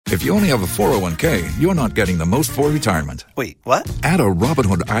If you only have a 401k, you're not getting the most for retirement. Wait, what? Add a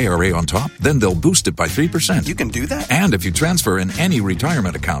Robinhood IRA on top, then they'll boost it by 3%. You can do that? And if you transfer in any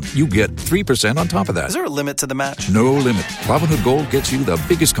retirement account, you get 3% on top of that. Is there a limit to the match? No limit. Robinhood Gold gets you the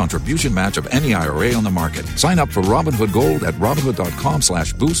biggest contribution match of any IRA on the market. Sign up for Robinhood Gold at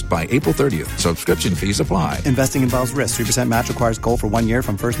Robinhood.com/boost by April 30th. Subscription fees apply. Investing involves risk. 3% match requires gold for 1 year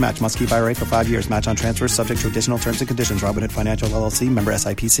from first match. Must keep IRA for 5 years. Match on transfers subject to additional terms and conditions. Robinhood Financial LLC, member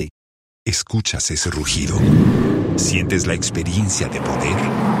SIPC. Escuchas ese rugido. Sientes la experiencia de poder,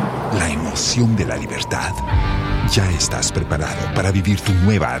 la emoción de la libertad. Ya estás preparado para vivir tu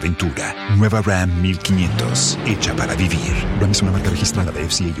nueva aventura. Nueva Ram 1500, hecha para vivir. Ram es una marca registrada de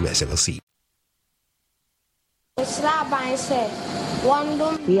FCA US LLC.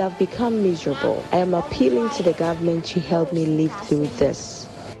 We have become miserable. I am appealing to the government to help me live through this.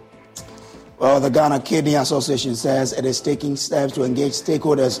 Well, the Ghana Kidney Association says it is taking steps to engage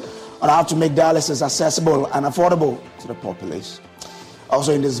stakeholders on how to make dialysis accessible and affordable to the population.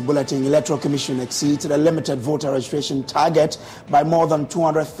 Also in this bulletin, Electoral Commission exceeds the limited voter registration target by more than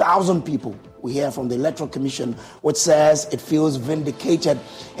 200,000 people. We hear from the Electoral Commission, which says it feels vindicated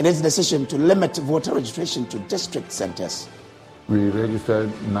in its decision to limit voter registration to district centers. We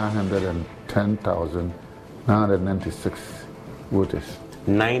registered 910,996 voters.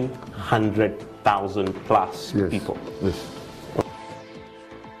 900,000 plus people. Yes.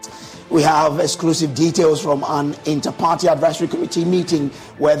 We have exclusive details from an inter-party advisory committee meeting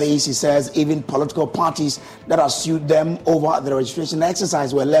where the EC says even political parties that have sued them over the registration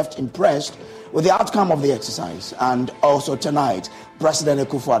exercise were left impressed with the outcome of the exercise. And also tonight, President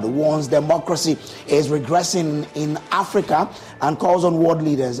Akufo-Addo warns democracy is regressing in Africa and calls on world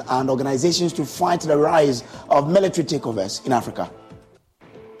leaders and organizations to fight the rise of military takeovers in Africa.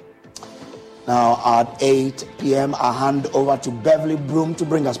 Now at 8 p.m., I hand over to Beverly Broom to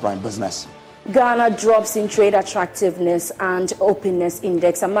bring us Prime Business. Ghana drops in trade attractiveness and openness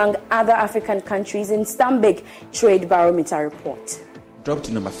index among other African countries in Stanbic Trade Barometer report. Dropped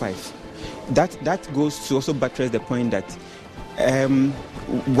to number 5. That goes to also buttress the point that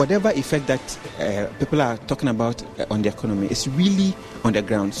whatever effect that people are talking about on the economy is really on the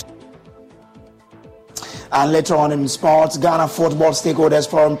ground. And later on in sports, Ghana Football Stakeholders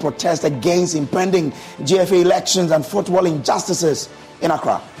Forum protest against impending GFA elections and football injustices in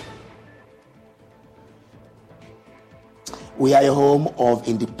Accra. We are a home of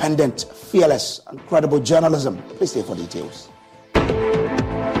independent, fearless, and credible journalism. Please stay for details.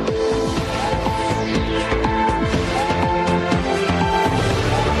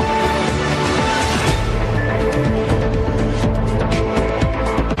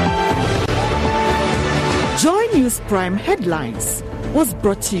 JoyNews Prime headlines was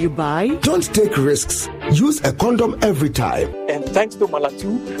brought to you by Don't take risks. Use a condom every time. And thanks to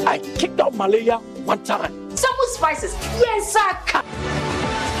Malatu, I kicked out malaria one time. Some spices. Yes, sir.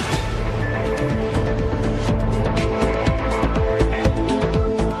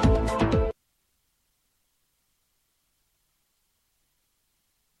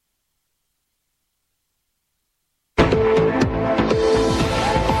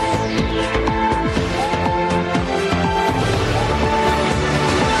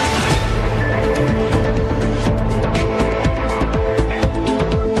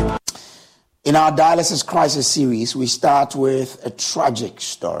 In our dialysis crisis series, we start with a tragic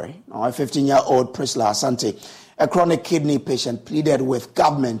story. Now, a 15-year-old Priscilla Asante, a chronic kidney patient, pleaded with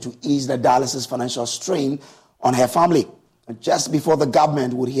government to ease the dialysis financial strain on her family. And just before the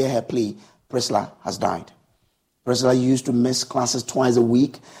government would hear her plea, Priscilla has died. Priscilla used to miss classes twice a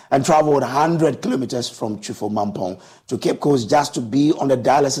week and traveled 100 kilometers from Chifo-Mampong to Cape Coast just to be on the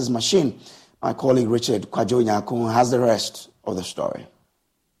dialysis machine. My colleague Richard Kwajo-Nyakun has the rest of the story.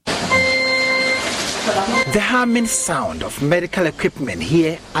 The humming sound of medical equipment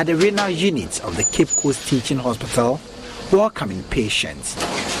here at the renal unit of the Cape Coast Teaching Hospital welcoming patients.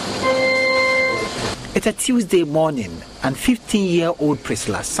 It's a Tuesday morning and 15-year-old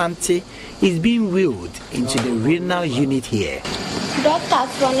Priscilla Asante is being wheeled into the renal unit here. The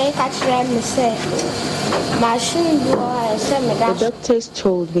doctors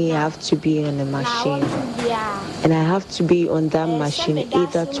told me I have to be on the machine, and I have to be on that machine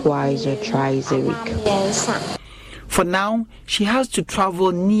either twice or thrice a week. For now, she has to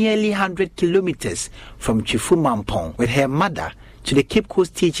travel nearly 100 kilometers from Chifo-Mampong with her mother to the Cape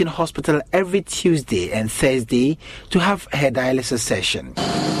Coast Teaching Hospital every Tuesday and Thursday to have her dialysis session.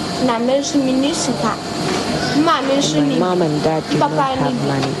 My mom and dad do not have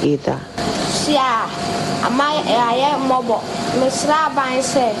money either.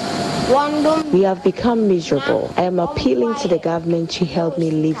 We have become miserable. I am appealing to the government to help me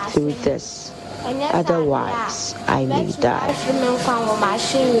live through this. Otherwise, I may die.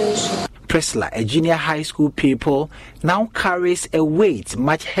 Priscilla, a junior high school pupil, now carries a weight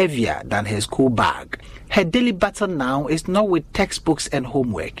much heavier than her school bag. Her daily battle now is not with textbooks and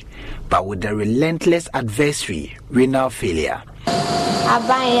homework, but with the relentless adversary, renal failure. I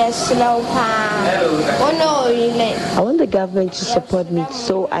want the government to support me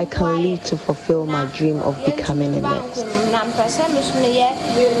so I can live to fulfill my dream of becoming a nurse.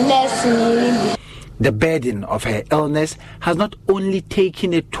 The burden of her illness has not only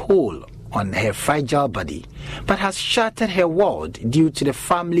taken a toll on her fragile body, but has shattered her world due to the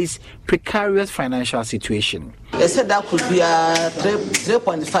family's precarious financial situation. They said that could be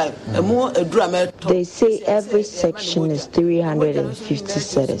 3.5. They say every section is 350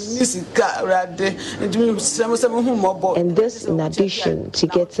 cedis. And this in addition to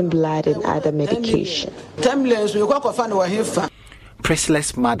getting blood and other medication.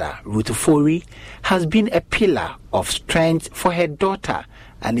 Priscilla's mother, Ruth Ofori, has been a pillar of strength for her daughter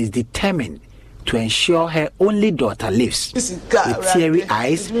and is determined to ensure her only daughter lives. With teary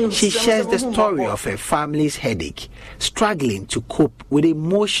eyes, she shares the story of her family's headache, struggling to cope with the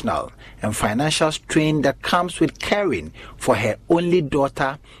emotional and financial strain that comes with caring for her only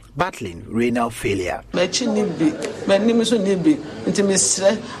daughter battling renal failure. From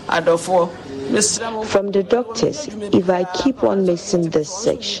the doctors, if I keep on missing this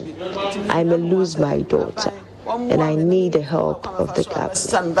section, I may lose my daughter. And I need the help of the government.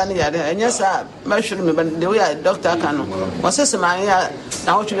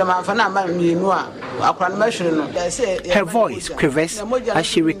 Her voice quivers as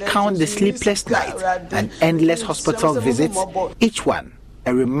she recounts the sleepless nights and endless hospital visits, each one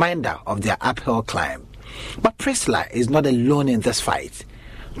a reminder of their uphill climb. But Priscilla is not alone in this fight.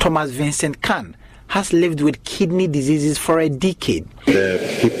 Thomas Vincent Khan has lived with kidney diseases for a decade. The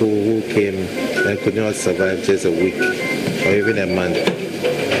people who came and could not survive just a week or even a month.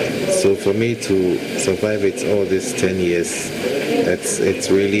 So for me to survive it all these 10 years, it's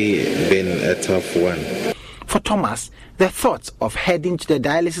really been a tough one. For Thomas, the thought of heading to the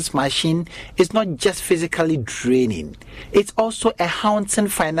dialysis machine is not just physically draining, it's also a haunting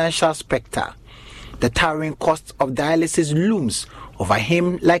financial spectre. The towering cost of dialysis looms over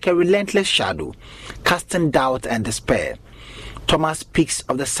him like a relentless shadow, casting doubt and despair. Thomas speaks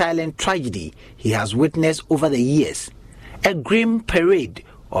of the silent tragedy he has witnessed over the years, a grim parade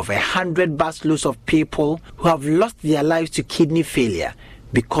of 100 busloads of people who have lost their lives to kidney failure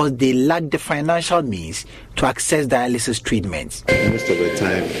because they lack the financial means to access dialysis treatments. Most of the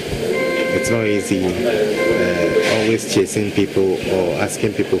time, it's not easy always chasing people or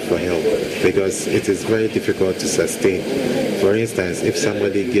asking people for help because it is very difficult to sustain. For instance, if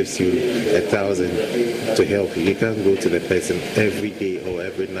somebody gives you 1,000 to help you, you can't go to the person every day or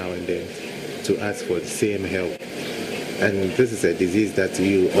every now and then to ask for the same help. And this is a disease that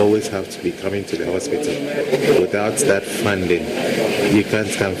you always have to be coming to the hospital. Without that funding, you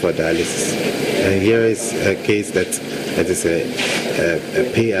can't come for dialysis. And here is a case that it is a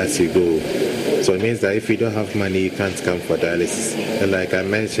pay as you go. So it means that if you don't have money, you can't come for dialysis. And like I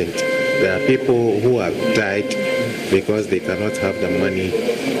mentioned, there are people who have died because they cannot have the money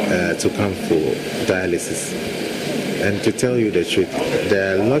to come for dialysis. And to tell you the truth,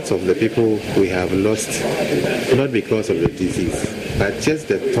 there are lots of the people we have lost, not because of the disease, but just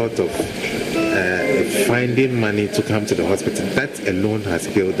the thought of finding money to come to the hospital. That alone has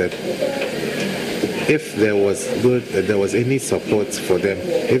killed them. If there was any support for them,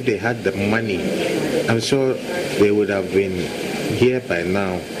 if they had the money, I'm sure they would have been here by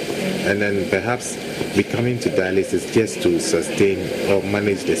now. And then perhaps be coming to dialysis just to sustain or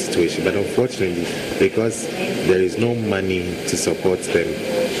manage the situation. But unfortunately, because there is no money to support them,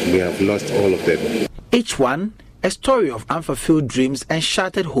 we have lost all of them. Each one, a story of unfulfilled dreams and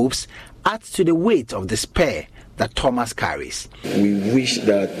shattered hopes, adds to the weight of despair that Thomas carries. We wish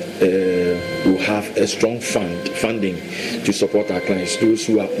that we have a strong funding to support our clients, those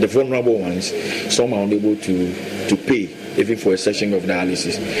who are the vulnerable ones. Some are unable to pay even for a session of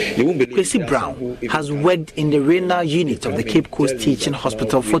dialysis. Chrissy Brown has worked in the renal unit of the Cape Coast Teaching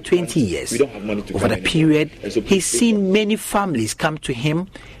Hospital for 20 years. Over the period, he's seen many families come to him,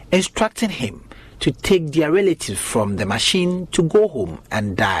 instructing him to take their relative from the machine to go home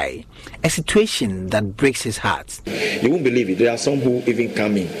and die, a situation that breaks his heart. You won't believe it. There are some who even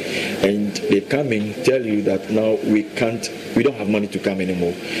come in, and they come in, tell you that now we don't have money to come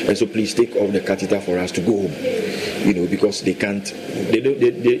anymore, and so please take off the catheter for us to go home. Because they can't,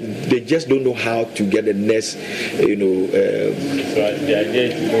 they just don't know how to get the nurse, the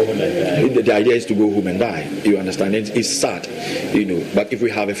idea is to go home and die. You understand? It's sad, but if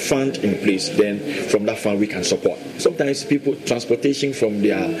we have a fund in place, then from that fund we can support. Sometimes people, transportation from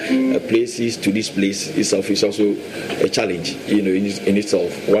their places to this place itself is also a challenge, in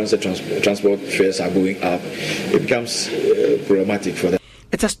itself. Once the transport fares are going up, it becomes problematic for them.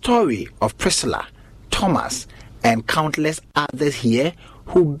 It's a story of Priscilla, Thomas, and countless others here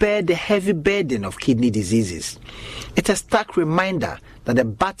who bear the heavy burden of kidney diseases. It's a stark reminder that the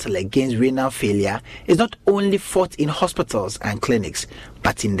battle against renal failure is not only fought in hospitals and clinics,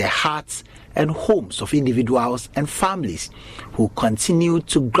 but in the hearts and homes of individuals and families who continue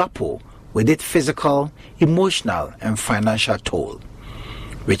to grapple with its physical, emotional, and financial toll.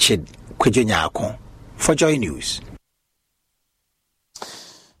 Richard Kwejo for Joy News.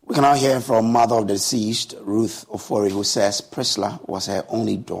 We can now hear from mother of the deceased, Ruth Ofori, who says Priscilla was her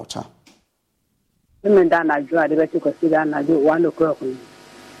only daughter. No,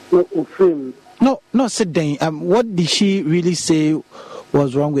 sit down. What did she really say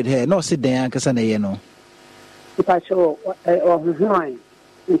was wrong with her? No, sit down. If I show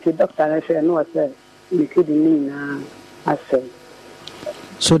into doctor,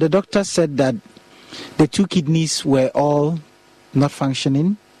 so the doctor said that the two kidneys were all not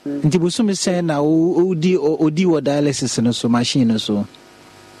functioning. Nti busumi say na odi wa dialysis no so machine no so.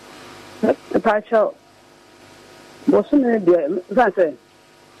 Pacho. Busumi de say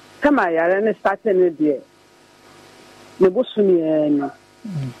kama yare ne start ne de. Ne busumi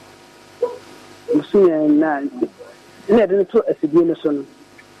na ne de to asidi no so no.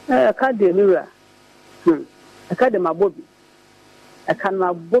 Ka de nura. Ka de mabobi. Ka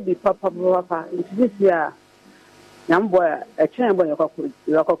na mabobi papa this year. Namboya a chain boy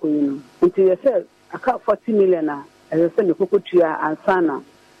Yako, until you said I cut 40 million as I send the Kukutia and Sana,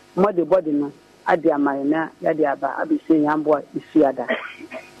 Muddy Body, Adia Marina, Yadiaba, I be saying Yamboy is Fiada.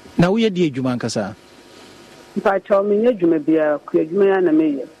 Now we are dear Jumancasa. If I told me, you may be a Kujuma and a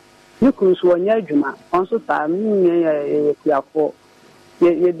mayor. You could swan Yajuma, also time, Yako,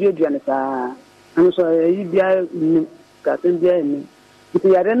 ye dear Janessa, and so you be a Captain Biani. If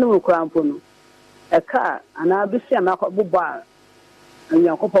you had any crown. A car, and I'll be seeing a bar and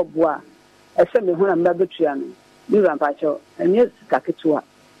your copper bois. I send me when I'm Babutrian, you Rampacho, and yes, Kakitua.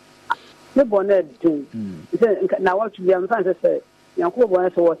 No bonnet do. Now, what to be unfancy say, your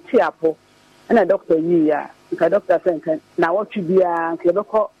copper was Tiapo, and a doctor, a doctor saying, now what to be a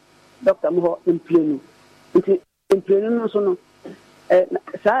Doctor Moore in Plano. In Plano, so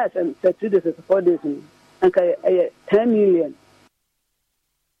size and 2 days 4 days, and 10 million.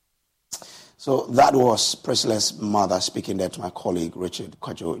 So that was Priscilla's mother speaking there to my colleague, Richard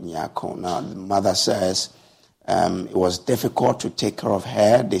Kwejo Nyako. Now, the mother says it was difficult to take care of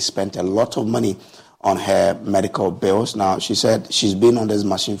her. They spent a lot of money on her medical bills. Now, she said she's been on this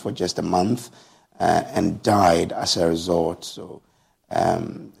machine for just a month and died as a result. So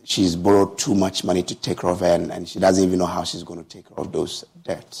she's borrowed too much money to take care of her, and she doesn't even know how she's going to take care of those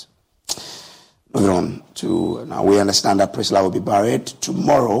debts. Moving on to, now we understand that Priscilla will be buried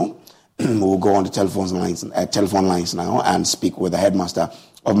tomorrow. We'll go on the telephone lines now and speak with the headmaster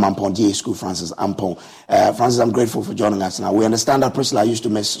of Mampong DA School, Francis Ampong. Francis, I'm grateful for joining us now. We understand that Priscilla used to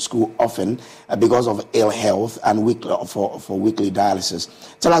miss school often because of ill health and for weekly dialysis.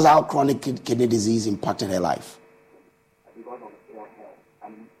 Tell us how chronic kidney disease impacted her life. Because of ill health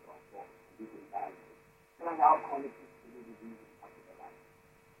and for weekly dialysis. Tell us how chronic kidney disease impacted her life.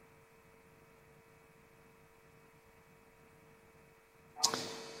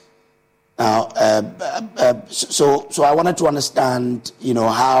 Now, so I wanted to understand,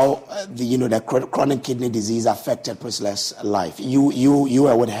 how the chronic kidney disease affected Priscilla's life. You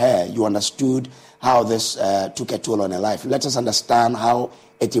were with her. You understood how this took a toll on her life. Let us understand how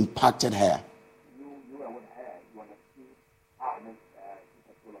it impacted her. You were with her. You understood how this took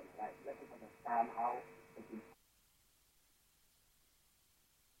a toll on her life. Let us understand how it impacted.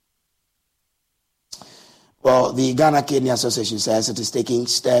 Well, the Ghana Kidney Association says it is taking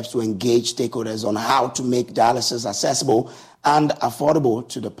steps to engage stakeholders on how to make dialysis accessible and affordable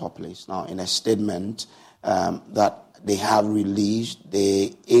to the populace. Now, in a statement that they have released,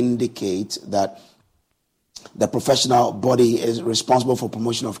 they indicate that The professional body is responsible for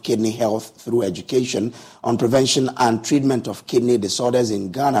promotion of kidney health through education on prevention and treatment of kidney disorders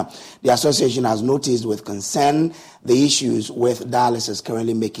in Ghana. The association has noticed with concern the issues with dialysis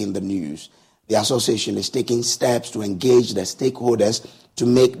currently making the news. The association is taking steps to engage the stakeholders to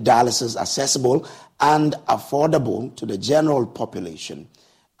make dialysis accessible and affordable to the general population.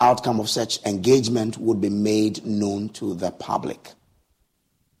 Outcome of such engagement would be made known to the public.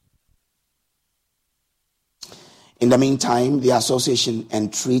 In the meantime, the association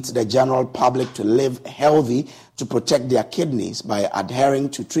entreats the general public to live healthy to protect their kidneys by adhering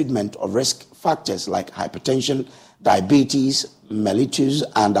to treatment of risk factors like hypertension, diabetes, mellitus,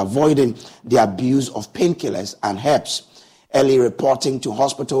 and avoiding the abuse of painkillers and herbs. Early reporting to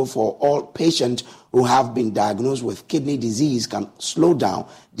hospital for all patients who have been diagnosed with kidney disease can slow down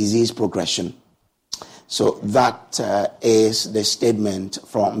disease progression. So that is the statement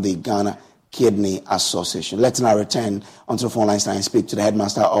from the Ghana Kidney Association. Let's now return onto the phone lines and speak to the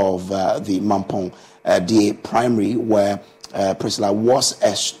headmaster of the Mampong DA Primary, where Priscilla was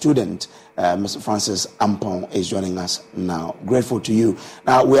a student. Mr. Francis Ampong is joining us now. Grateful to you.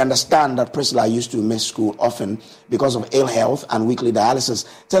 Now, we understand that Priscilla used to miss school often because of ill health and weekly dialysis.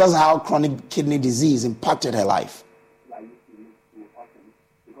 Tell us how chronic kidney disease impacted her life.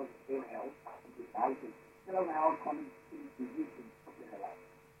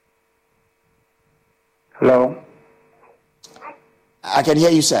 Hello? I can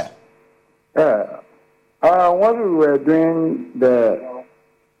hear you, sir. What we were doing the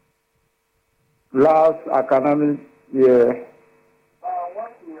last academic year,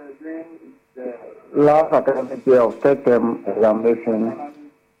 of third term examination,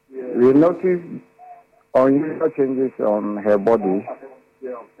 we noticed unusual changes on her body,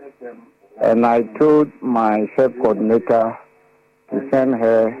 and I told my chef coordinator to send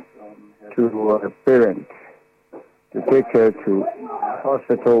her to a parent to take her to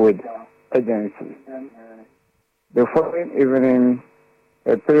hospital with urgency. The following evening,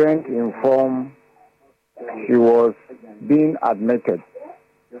 a parent informed she was being admitted.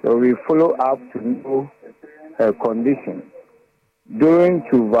 So we follow up to know her condition. During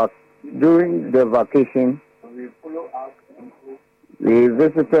the vacation, we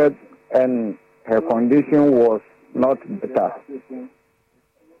visited and her condition was not better.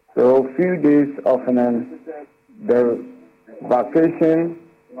 So a few days after the vacation,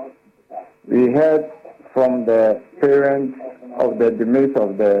 we heard from the parents of the demise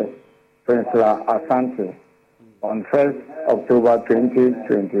of the Princess Asante on 1st October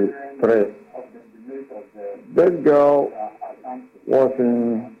 2023. This girl was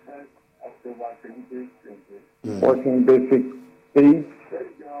in basic 8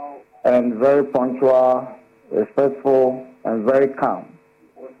 and very punctual, respectful, and very calm.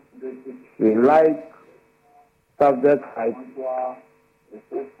 She liked subjects like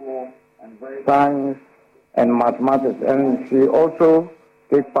science and mathematics, and she also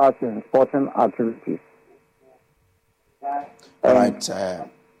takes part in sporting activities. All right.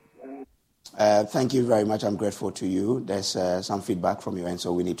 Thank you very much. I'm grateful to you. There's some feedback from you, and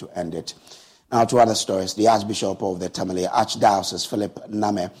so we need to end it. Now to other stories. The Archbishop of the Tamale Archdiocese, Philip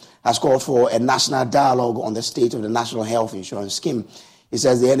Name, has called for a national dialogue on the state of the National Health Insurance Scheme. He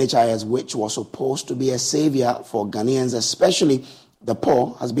says the NHIS, which was supposed to be a savior for Ghanaians, especially the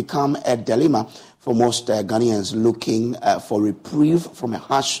poor, has become a dilemma for most Ghanaians looking for reprieve from a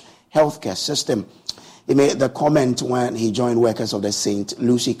harsh healthcare system. He made the comment when he joined workers of the St.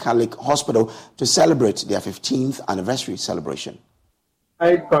 Lucie Catholic Hospital to celebrate their 15th anniversary celebration.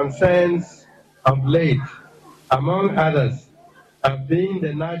 My concerns of late, among others, have been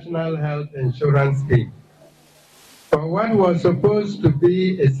the National Health Insurance Scheme. For what was supposed to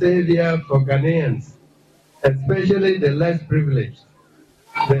be a savior for Ghanaians, especially the less privileged,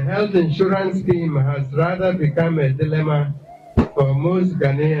 the health insurance scheme has rather become a dilemma for most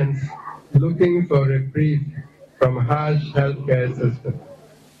Ghanaians looking for reprieve from harsh healthcare system.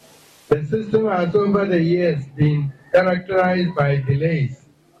 The system has over the years been characterized by delays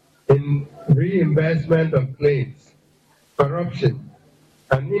in reimbursement of claims, corruption,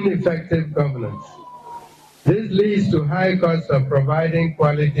 and ineffective governance. This leads to high costs of providing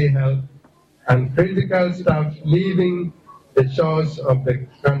quality health and critical staff leaving the shores of the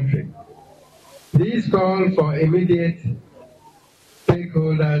country. These call for immediate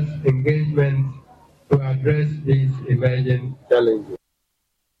stakeholders' engagement to address these emerging challenges.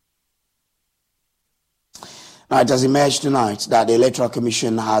 Now, it has emerged tonight that the Electoral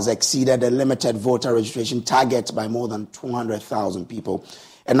Commission has exceeded the limited voter registration target by more than 200,000 people.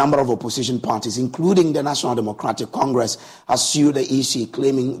 A number of opposition parties, including the National Democratic Congress, has sued the EC,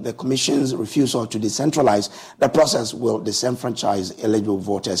 claiming the Commission's refusal to decentralize the process will disenfranchise eligible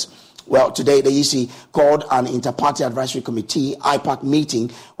voters. Well, today the EC called an Inter-Party Advisory Committee, IPAC,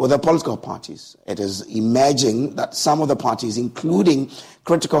 meeting with the political parties. It is emerging that some of the parties, including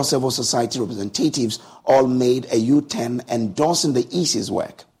critical civil society representatives, all made a U-turn endorsing the EC's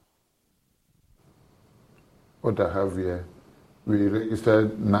work. What I have here, we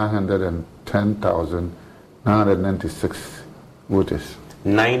registered 910,996 voters.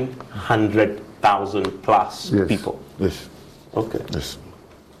 900,000 plus people? Yes. Okay. Yes.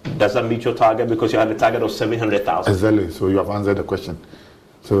 Does that meet your target? Because you had a target of 700,000. Exactly. So you have answered the question.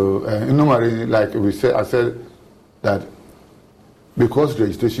 So, normally, like I said that because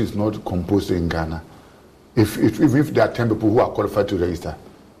registration is not compulsory in Ghana, if there are 10 people who are qualified to register,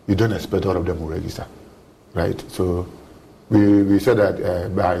 you don't expect all of them will register. Right, so we said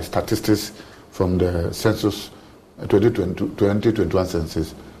that by statistics from the census 2021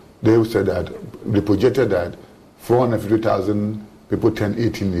 census, they said that they projected that 450,000 people turn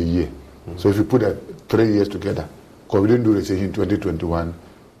 18 a year. Mm-hmm. So if you put that 3 years together, because we didn't do registration in 2021,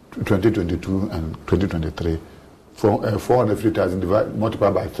 2022, and 2023, 450,000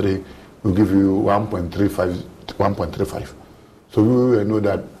 multiplied by 3 will give you 1.35. So we will know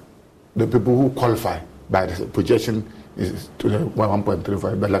that the people who qualify by the projection is to the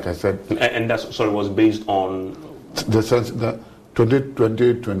 1.35, but like I said... And that was based on... The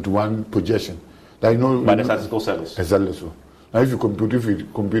 2021 projection. That, by the Statistical Service. Exactly so. Now if you compute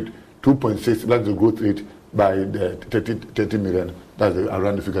 2.6, that's the growth rate by the 30 million, that's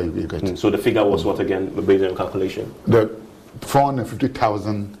around the figure you get. So the figure was what again, based on calculation? The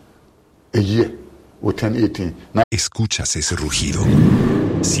 450,000 a year with 1018. Now, ¿escuchas ese rugido?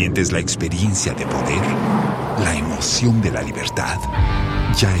 ¿Sientes la experiencia de poder? ¿La emoción de la libertad?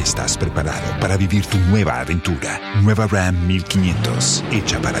 Ya estás preparado para vivir tu nueva aventura. Nueva Ram 1500,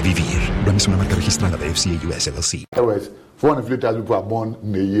 hecha para vivir. Ram es una marca registrada de FCA US LLC. Otherwise, 450,000 people are born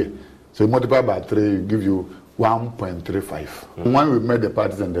in a year. So you multiply by 3, give you 1.35. When we met the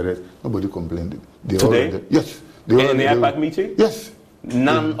parties and the rest, nobody complained. Today? Yes. In the IPAC meeting? Yes.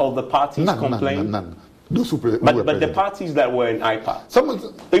 None of the parties complained? None. But the parties that were in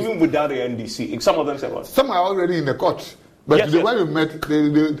IPAC, even without the NDC, some of them said what? Some are already in the court. But when we met,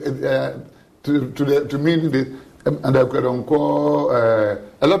 to me, and I could call a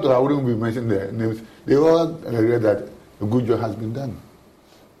lot of I wouldn't be mentioning their names. They all agreed that a good job has been done.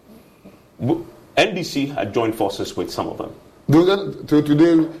 NDC had joined forces with some of them. So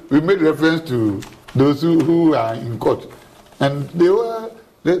today we made reference to those who are in court, and they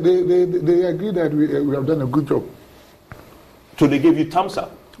agree that we have done a good job. So they gave you thumbs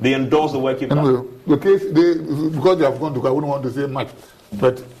up. They endorsed the work you've done. The case, because they have gone to court, I wouldn't want to say much,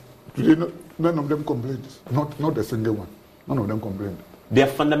 but today none of them complained. Not a single one. None of them complained. Their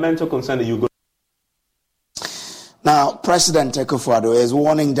fundamental concern that you go. Now, President Akufo-Addo is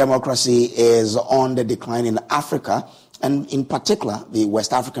warning democracy is on the decline in Africa, and in particular, the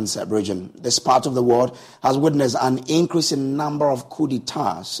West African sub-region. This part of the world has witnessed an increase in number of coup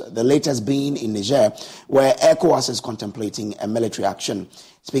d'etats, the latest being in Niger, where ECOWAS is contemplating a military action.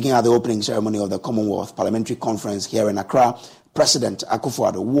 Speaking at the opening ceremony of the Commonwealth Parliamentary Conference here in Accra, President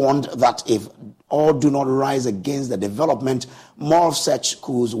Akufo-Addo warned that if all do not rise against the development, more of such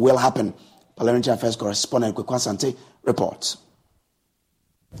coups will happen. Parliamentary Affairs correspondent Kwekwa Sante reports.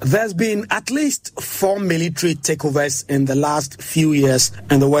 There's been at least 4 military takeovers in the last few years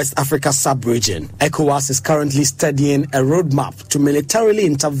in the West Africa sub-region. ECOWAS is currently studying a roadmap to militarily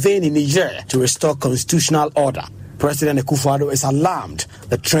intervene in Niger to restore constitutional order. President Akufo-Addo is alarmed.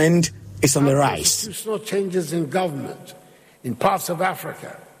 The trend is on the rise. Constitutional changes in government in parts of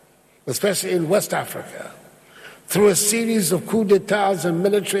Africa, especially in West Africa, through a series of coups d'etats and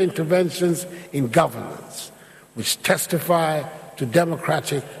military interventions in governance, which testify to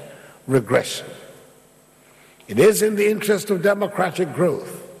democratic regression. It is in the interest of democratic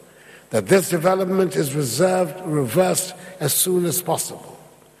growth that this development is reversed as soon as possible.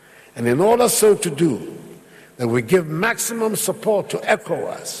 And in order so to do, that we give maximum support to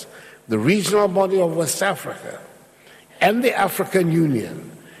ECOWAS, the regional body of West Africa, and the African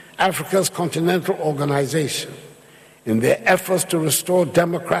Union, Africa's continental organization, in their efforts to restore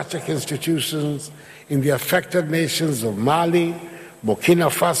democratic institutions in the affected nations of Mali, Burkina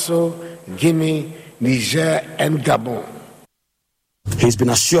Faso, Guinea, Niger, and Gabon. He's been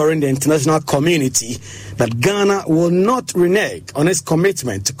assuring the international community that Ghana will not renege on its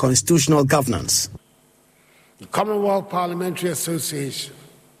commitment to constitutional governance. The Commonwealth Parliamentary Association,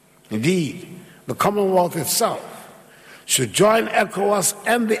 indeed, the Commonwealth itself, should join ECOWAS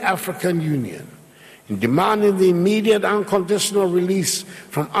and the African Union in demanding the immediate unconditional release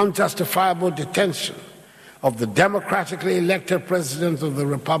from unjustifiable detention of the democratically elected President of the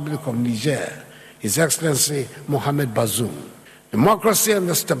Republic of Niger, His Excellency Mohamed Bazoum. Democracy and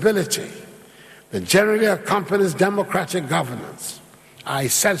the stability that generally accompanies democratic governance are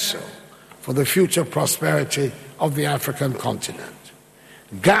essential for the future prosperity of the African continent.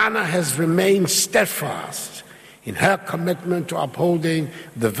 Ghana has remained steadfast in her commitment to upholding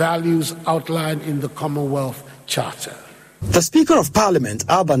the values outlined in the Commonwealth Charter. The Speaker of Parliament,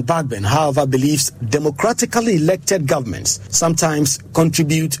 Alban Bagbin, however, believes democratically elected governments sometimes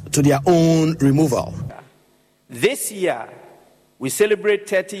contribute to their own removal. This year, we celebrate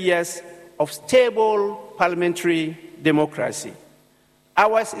 30 years of stable parliamentary democracy.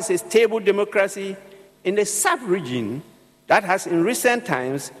 Ours is a stable democracy in a sub-region that has in recent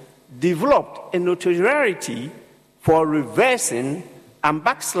times developed a notoriety for reversing and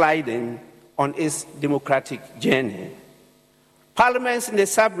backsliding on its democratic journey. Parliaments in the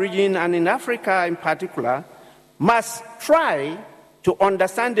sub-region and in Africa in particular must try to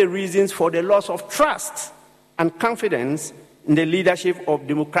understand the reasons for the loss of trust and confidence in the leadership of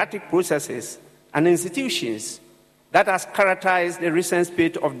democratic processes and institutions that has characterized the recent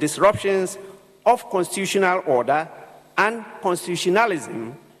spate of disruptions of constitutional order and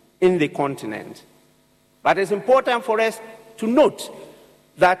constitutionalism in the continent. But it's important for us to note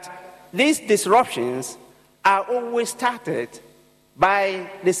that these disruptions are always started by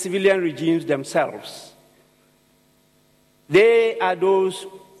the civilian regimes themselves. They are those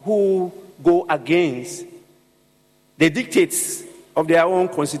who go against the dictates of their own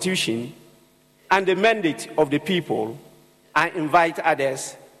constitution and the mandate of the people and invite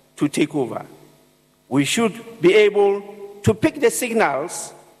others to take over. We should be able to pick the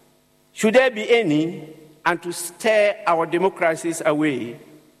signals, should there be any, and to steer our democracies away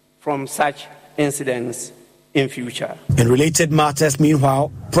from such incidents in future. In related matters,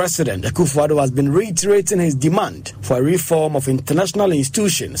 meanwhile, President Akufo-Addo has been reiterating his demand for a reform of international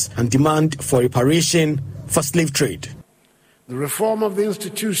institutions and demand for reparation for slave trade. The reform of the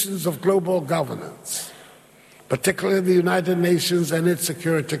institutions of global governance, particularly the United Nations and its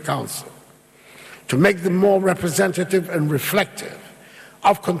Security Council, to make them more representative and reflective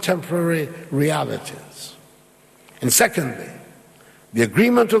of contemporary realities. And secondly, the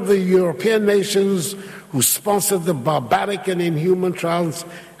agreement of the European nations who sponsored the barbaric and inhuman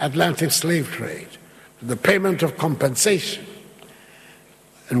transatlantic slave trade to the payment of compensation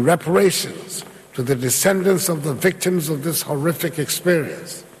and reparations to the descendants of the victims of this horrific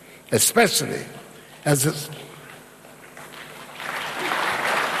experience, especially as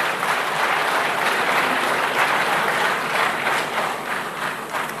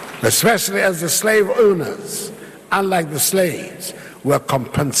the slave owners, unlike the slaves, were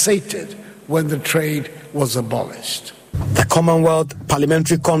compensated when the trade was abolished. The Commonwealth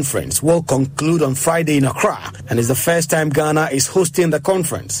Parliamentary Conference will conclude on Friday in Accra and is the first time Ghana is hosting the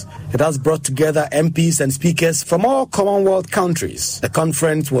conference. It has brought together MPs and speakers from all Commonwealth countries. The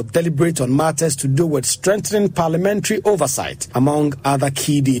conference will deliberate on matters to do with strengthening parliamentary oversight, among other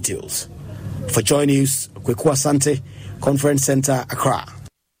key details. For JoyNews, Kweku Asante, Conference Center, Accra.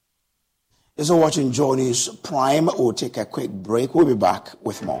 You're still watching JoyNews Prime. We'll take a quick break. We'll be back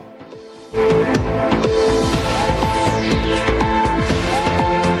with more.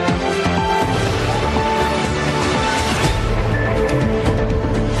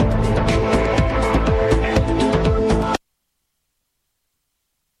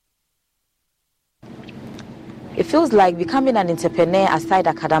 It feels like becoming an entrepreneur aside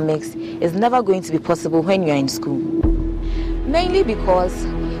academics is never going to be possible when you're in school. Mainly because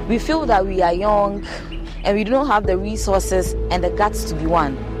we feel that we are young and we don't have the resources and the guts to be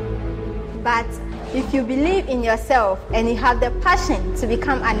one. But if you believe in yourself and you have the passion to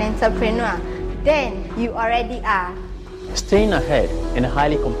become an entrepreneur, then you already are. Staying ahead in a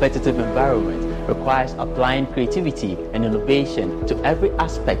highly competitive environment requires applying creativity and innovation to every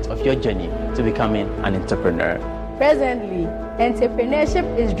aspect of your journey to becoming an entrepreneur. Presently,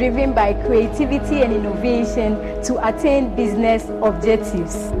 entrepreneurship is driven by creativity and innovation to attain business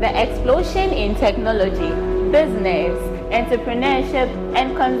objectives. The explosion in technology, business, entrepreneurship,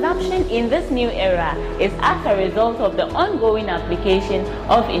 and consumption in this new era is as a result of the ongoing application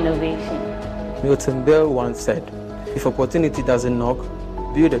of innovation. Milton Berle once said, "If opportunity doesn't knock,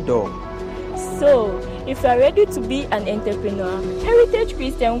 build a door." So, if you are ready to be an entrepreneur, Heritage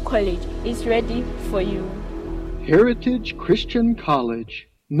Christian College is ready for you. Heritage Christian College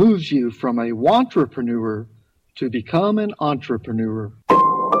moves you from a wantrepreneur to become an entrepreneur.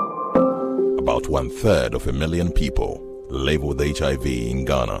 About 1/3 of a million people live with HIV in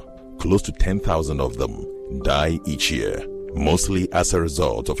Ghana. Close to 10,000 of them die each year, mostly as a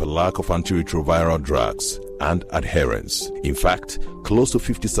result of a lack of antiretroviral drugs and adherence. In fact, close to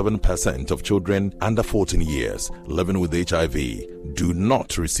 57% of children under 14 years living with HIV do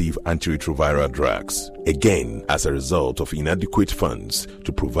not receive antiretroviral drugs, again as a result of inadequate funds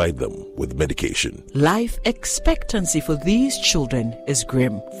to provide them with medication. Life expectancy for these children is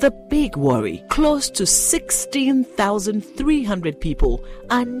grim. The big worry: close to 16,300 people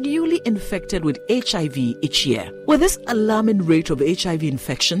are newly infected with HIV each year. With this alarming rate of HIV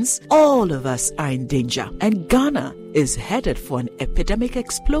infections, all of us are in danger, and Ghana is headed for an epidemic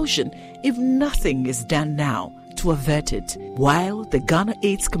explosion if nothing is done now to avert it. While the Ghana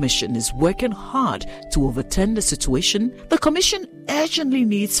AIDS Commission is working hard to overturn the situation, the Commission urgently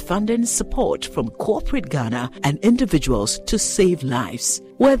needs funding support from corporate Ghana and individuals to save lives.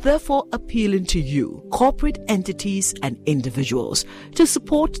 We're therefore appealing to you, corporate entities and individuals, to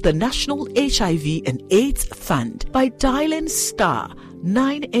support the National HIV and AIDS Fund by dialing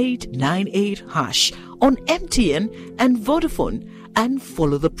 *9898# on MTN and Vodafone and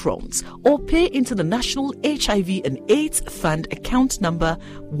follow the prompts, or pay into the National HIV and AIDS Fund account number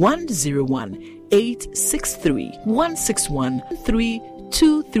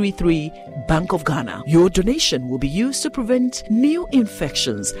 101-863-161-3233, Bank of Ghana. Your donation will be used to prevent new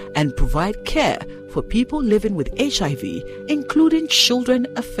infections and provide care for people living with HIV, including children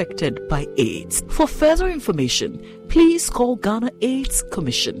affected by AIDS. For further information, please call Ghana AIDS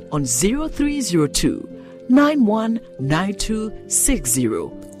Commission on 0302 919260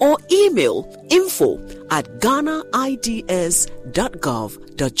 or email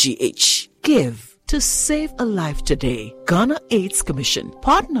info@ghanaids.gov.gh. Give to save a life today. Ghana AIDS Commission,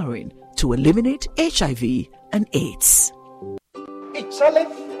 partnering to eliminate HIV and AIDS. Hey, Charlie,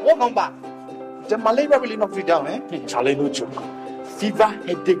 what number? The malaria really knocked you down, eh? Hey, Charlie, no joke. Fever,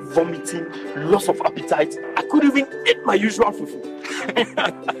 headache, vomiting, loss of appetite. I couldn't even eat my usual fufu.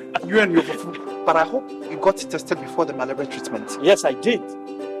 You and your fufu. But I hope you got tested before the malaria treatment. Yes, I did.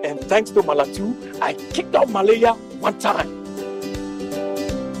 And thanks to Malatu, I kicked out malaria one time.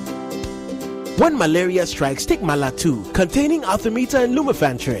 When malaria strikes, take Malatu, containing artemether and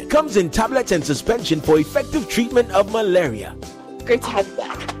lumefantrine. Comes in tablets and suspension for effective treatment of malaria. Great to have you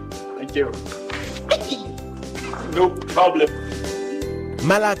back. Thank you. No problem.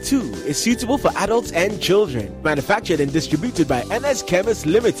 Malatu is suitable for adults and children. Manufactured and distributed by NS Chemist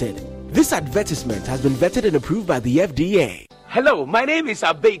Limited. This advertisement has been vetted and approved by the FDA. Hello, my name is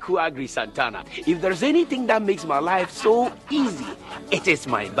Abeku Agri Santana. If there's anything that makes my life so easy, it is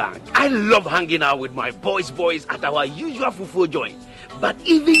my bank. I love hanging out with my boys at our usual fufu joint. But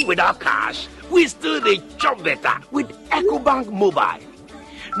even without cash, we still dey chop better with EcoBank Mobile.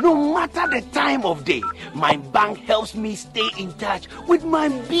 No matter the time of day, my bank helps me stay in touch with my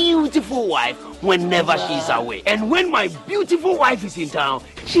beautiful wife whenever she's away. And when my beautiful wife is in town,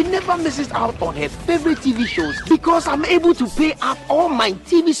 she never misses out on her favorite TV shows because I'm able to pay up all my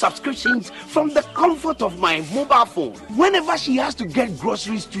TV subscriptions from the comfort of my mobile phone. Whenever she has to get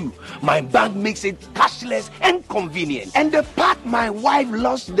groceries too, my bank makes it cashless and convenient. And the part my wife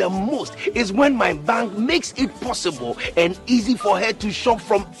loves the most is when my bank makes it possible and easy for her to shop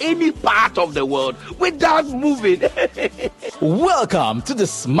from any part of the world without moving. Welcome to the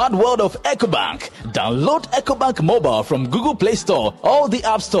smart world of EcoBank. Download EcoBank Mobile from Google Play Store or the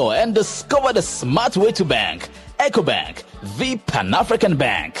App Store and discover the smart way to bank. EcoBank, the Pan-African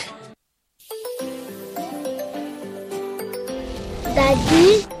Bank.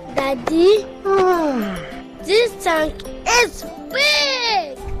 Daddy, this tank is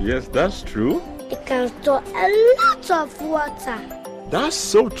big. Yes, that's true. It can store a lot of water. That's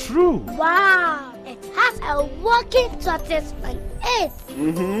so true. Wow, it has a working tortoise on it.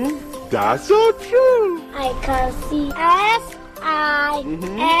 That's so true. I can see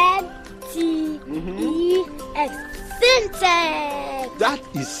SINTEX. Syntax. That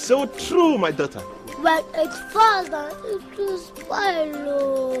is so true, my daughter. When it falls down, it will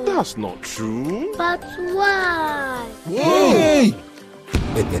spoil. That's not true. But why? Hey!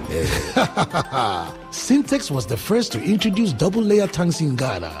 Syntex was the first to introduce double-layer tanks in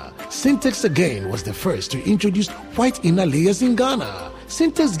Ghana. Syntex again was the first to introduce white inner layers in Ghana.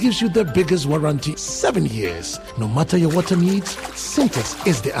 Syntex gives you the biggest warranty, 7 years. No matter your water needs, Syntex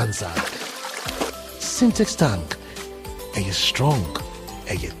is the answer. Syntex tank. Are you strong?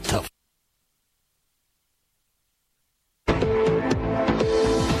 Are you tough?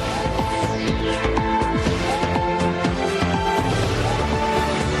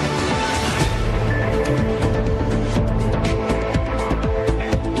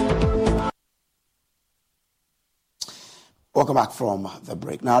 back from the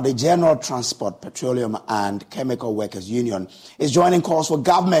break. Now, the General Transport, Petroleum and Chemical Workers Union is joining calls for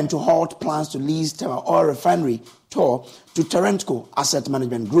government to halt plans to lease Tema Oil Refinery TOR to Terentco Asset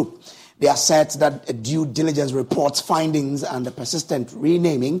Management Group. They assert that due diligence reports findings and the persistent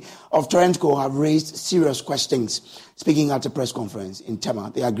renaming of Terentco have raised serious questions. Speaking at a press conference in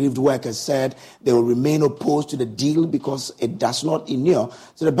Tema, the aggrieved workers said they will remain opposed to the deal because it does not inure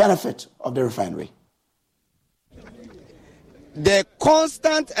to the benefit of the refinery. The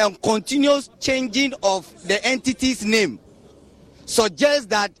constant and continuous changing of the entity's name suggests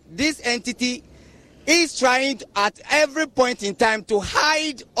that this entity is trying to, at every point in time, to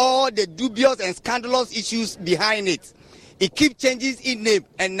hide all the dubious and scandalous issues behind it. It keeps changing its name,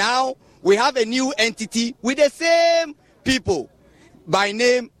 and now we have a new entity with the same people, by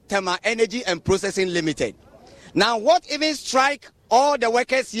name Tema Energy and Processing Limited. Now, what even strikes all the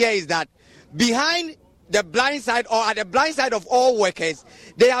workers here is that behind the blind side, or at the blind side of all workers,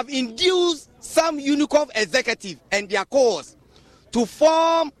 they have induced some Unicorp executive and their cohorts to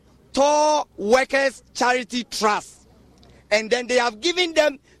form TOR Workers Charity Trust, and then they have given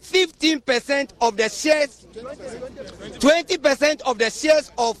them 15% of the shares, 20% of the shares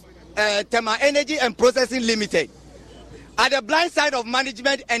of Tema Energy and Processing Limited. At the blind side of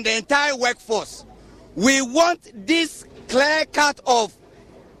management and the entire workforce, we want this clear cut of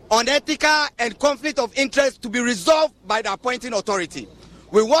unethical and conflict of interest to be resolved by the appointing authority.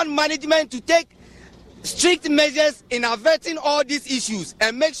 We want management to take strict measures in averting all these issues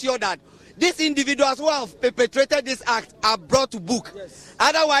and make sure that these individuals who have perpetrated this act are brought to book. Yes.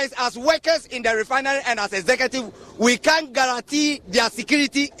 Otherwise, as workers in the refinery and as executive, we can't guarantee their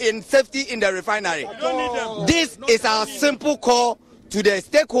security and safety in the refinery. This is our simple call to the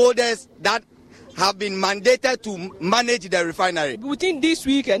stakeholders that have been mandated to manage the refinery. Within this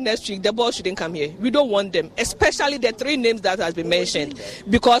week and next week, the board shouldn't come here. We don't want them, especially the three names that has been mentioned,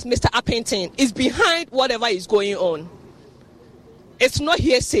 because Mr. Appington is behind whatever is going on. It's not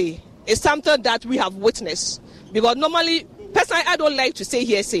hearsay. It's something that we have witnessed. Because normally, personally, I don't like to say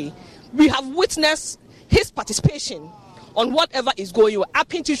hearsay. We have witnessed his participation on whatever is going on.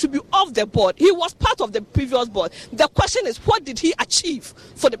 Appington should be off the board. He was part of the previous board. The question is, what did he achieve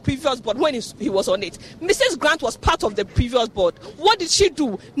for the previous board when he was on it? Mrs. Grant was part of the previous board. What did she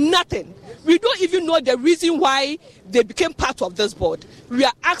do? Nothing. We don't even know the reason why they became part of this board. We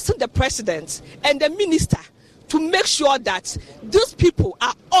are asking the president and the minister to make sure that these people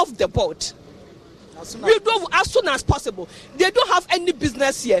are off the board. We do as soon as possible. They don't have any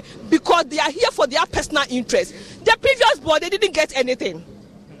business here because they are here for their personal interest. The previous board, they didn't get anything.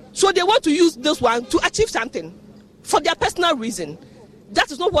 So they want to use this one to achieve something for their personal reason.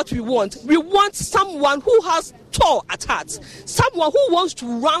 That is not what we want. We want someone who has TOR at heart, someone who wants to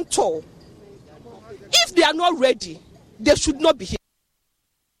run TOR. If they are not ready, they should not be here.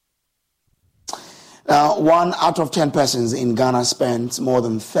 Now, 1 out of 10 persons in Ghana spends more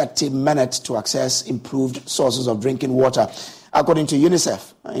than 30 minutes to access improved sources of drinking water. According to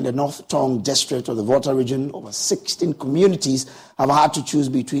UNICEF, in the North Tongue district of the Volta region, over 16 communities have had to choose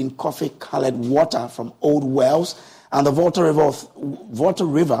between coffee-colored water from old wells and the Volta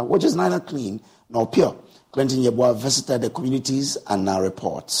River, which is neither clean nor pure. Clinton Yeboah visited the communities and now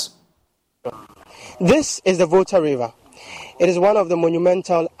reports. This is the Volta River. It is one of the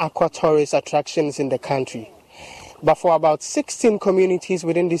monumental aquatourist attractions in the country. But for about 16 communities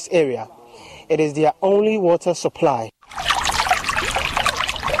within this area, it is their only water supply.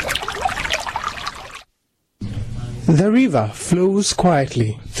 The river flows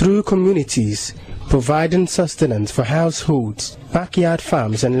quietly through communities, providing sustenance for households, backyard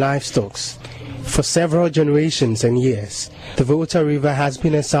farms and livestock. For several generations and years, the Volta River has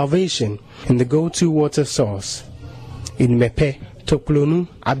been a salvation and the go-to water source. In Mepe, Toplonu,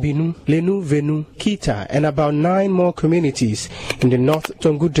 Abinu, Lenu, Venu, Kita, and about 9 more communities in the North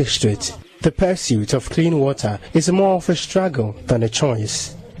Tongu district, the pursuit of clean water is more of a struggle than a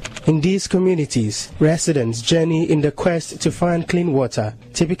choice. In these communities, residents journey in the quest to find clean water,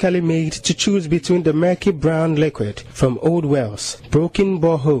 typically made to choose between the murky brown liquid from old wells, broken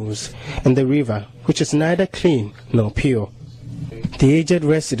boreholes, and the river, which is neither clean nor pure. The aged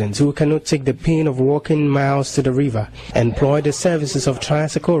residents who cannot take the pain of walking miles to the river employ the services of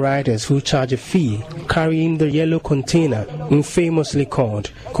tricycle riders who charge a fee, carrying the yellow container infamously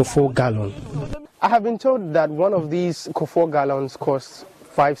called Kofo gallon. I have been told that one of these Kofo gallons costs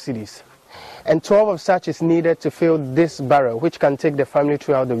 5 cedis, and 12 of such is needed to fill this barrel, which can take the family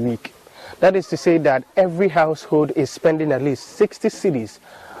throughout the week. That is to say that every household is spending at least 60 cedis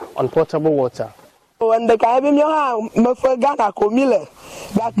on potable water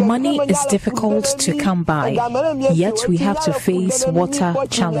Money is difficult to come by, yet we have to face water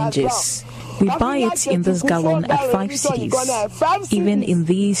challenges. We buy it in this gallon at 5 cedis. Even in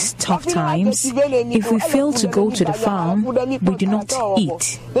these tough times, if we fail to go to the farm, we do not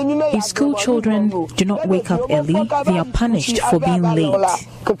eat. If school children do not wake up early, they are punished for being late.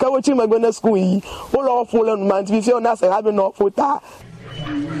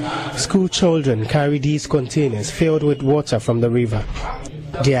 School children carry these containers filled with water from the river.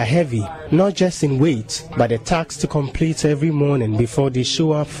 They are heavy, not just in weight, but a task to complete every morning before they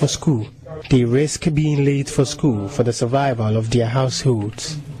show up for school. They risk being late for school for the survival of their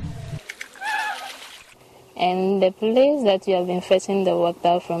households. And the place that we have been fetching the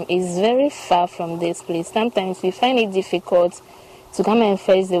water from is very far from this place. Sometimes we find it difficult to come and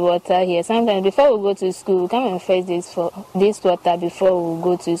fetch the water here. Sometimes before we go to school, we come and fetch this water before we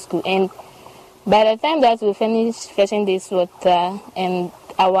go to school. And by the time that we finish fetching this water and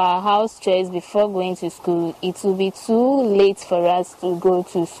our house chores before going to school, it will be too late for us to go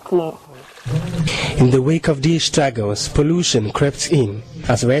to school. In the wake of these struggles, pollution crept in,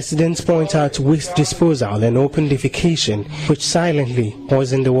 as residents point out waste disposal and open defecation, which silently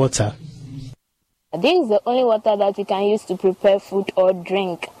poison the water. This is the only water that we can use to prepare food or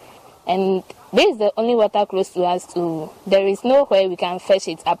drink. And this is the only water close to us too. There is nowhere we can fetch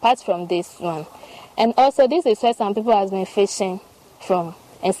it apart from this one. And also this is where some people have been fishing from.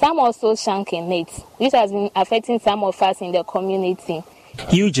 And some also shanking nets, which has been affecting some of us in the community.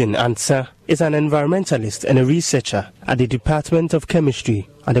 Eugene Ansa is an environmentalist and a researcher at the Department of Chemistry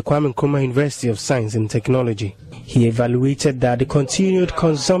at the Kwame Nkrumah University of Science and Technology. He evaluated that the continued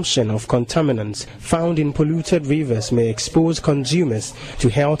consumption of contaminants found in polluted rivers may expose consumers to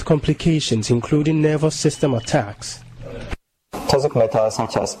health complications, including nervous system attacks. Toxic metals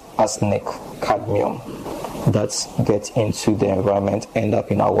such as arsenic, cadmium, that get into the environment end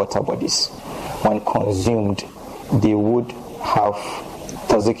up in our water bodies. When consumed, they would have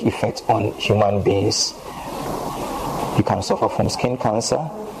toxic effect on human beings. You can suffer from skin cancer.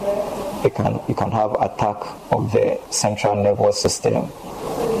 You can have attack of the central nervous system.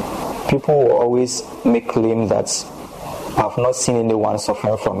 People will always make claim that I've not seen anyone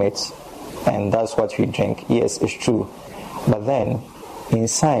suffering from it, and that's what we drink. Yes, it's true. But then, in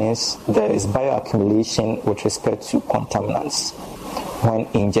science, there is bioaccumulation with respect to contaminants when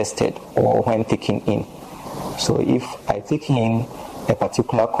ingested or when taken in. So if I take in a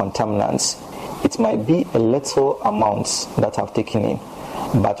particular contaminant, it might be a little amount that I've taken in.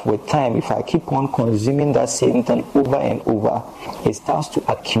 But with time, if I keep on consuming that same thing over and over, it starts to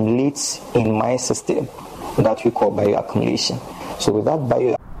accumulate in my system, that we call bioaccumulation. So with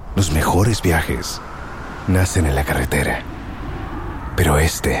that Los mejores viajes nacen en la carretera, pero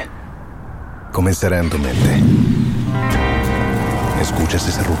este comenzará en tu mente. ¿Escuchas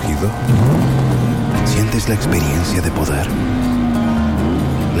ese rugido? ¿Sientes la experiencia de poder?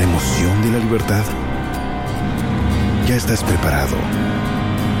 ¿La emoción de la libertad? Ya estás preparado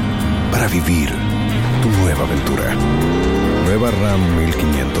para vivir tu nueva aventura. Nueva RAM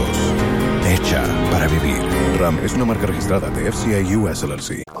 1500. Hecha para vivir. RAM es una marca registrada de FCI US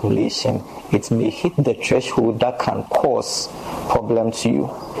LLC. It may hit the threshold that can cause problem to you,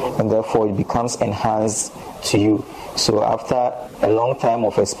 and therefore it becomes enhanced to you. So after a long time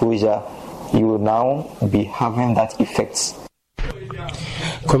of exposure, you will now be having that effect.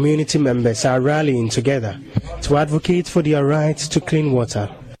 Community members are rallying together to advocate for their rights to clean water.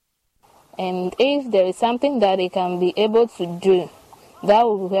 And if there is something that they can be able to do that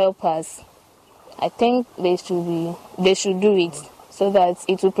will help us, I think they should do it so that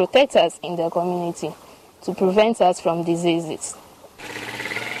it will protect us in the community, to prevent us from diseases.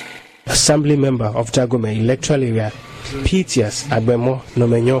 Assembly member of Jagome electoral area, Pitias Agbemo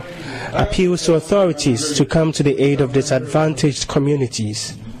Nomenyo, appeals to authorities to come to the aid of disadvantaged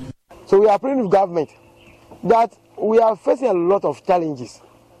communities. So we are praying with government that we are facing a lot of challenges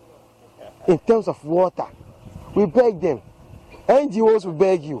in terms of water. We beg them, NGOs will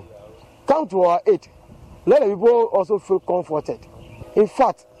beg you, come to our aid. Let the people also feel comforted. In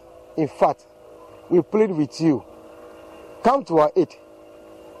fact, we plead with you, come to our aid.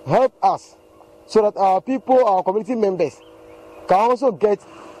 Help us so that our people, our community members, can also get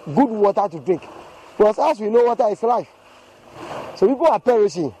good water to drink. Because as we know, water is life. So people are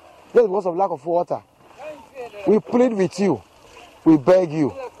perishing just because of lack of water. We plead with you. We beg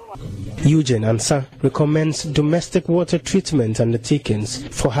you. Eugene Ansa recommends domestic water treatment undertakings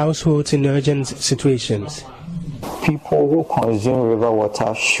for households in urgent situations. People who consume river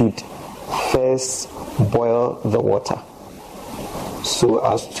water should first boil the water so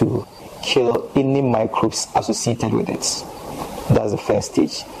as to kill any microbes associated with it. That's the first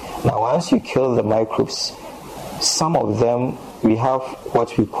stage. Now, once you kill the microbes, some of them, we have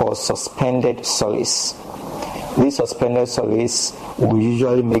what we call suspended solids. These suspended solids will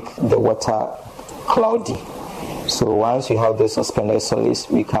usually make the water cloudy. So once you have the suspended solids,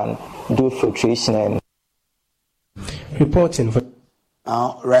 we can do filtration and reporting for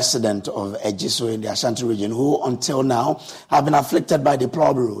resident of Ejiso in the Ashanti region who until now have been afflicted by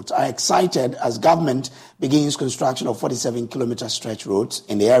deplorable roads are excited as government begins construction of 47-kilometer stretch roads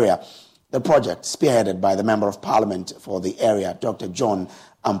in the area. The project, spearheaded by the Member of Parliament for the area, Dr. John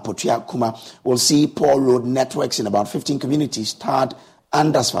Ampotua-Kuma, will see poor road networks in about 15 communities tarred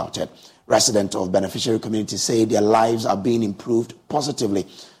and asphalted. Residents of beneficiary communities say their lives are being improved positively.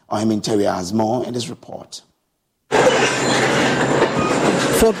 Ohim Interior has more in this report.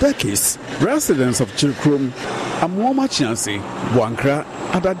 For decades, residents of Chirikrom, Amwoma Chiansi, Wankra,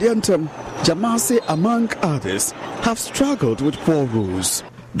 Adadiantem, Jamase, among others, have struggled with poor roads.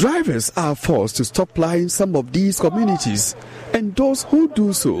 Drivers are forced to stop plying some of these communities, and those who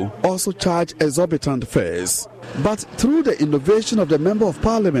do so also charge exorbitant fares. But through the innovation of the Member of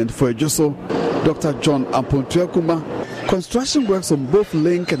Parliament for Ejoso, Dr. John Ampotua-Kuma, construction works on both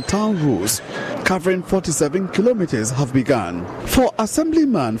link and town roads covering 47 kilometers have begun. For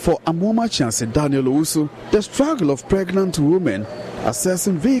Assemblyman for Amwoma Chiansi Daniel Owusu, the struggle of pregnant women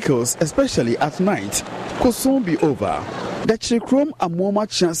accessing vehicles, especially at night, could soon be over. The Chirikrom Amwoma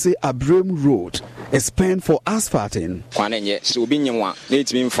Chiansi Abrem Road is planned for asphalting. For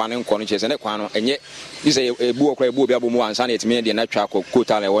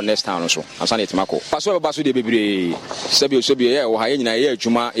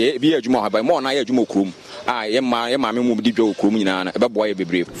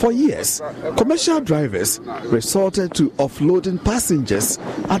years, commercial drivers resorted to offloading passengers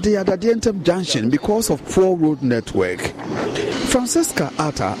at the Adadientem junction because of poor road network. Francesca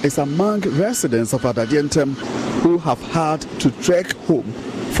Atta is among residents of Adadientem who have had to trek home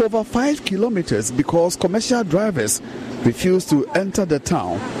for over 5 kilometers because commercial drivers refuse to enter the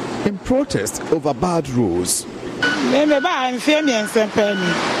town in protest over bad roads. But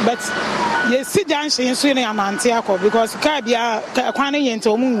you sit down in Sweden because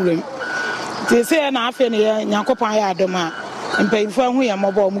they say an affair Yakopaya Doma and pay for who are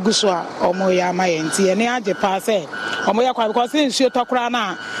mobile Muguswa or Moya Mayanti and the pass Omoya because in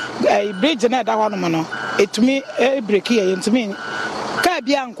Shotokrana a bridge and that one, it to me a break here into me.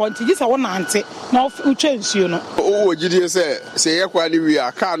 Caribbean quantity, this I want auntie, now change you know. Oh, did you say we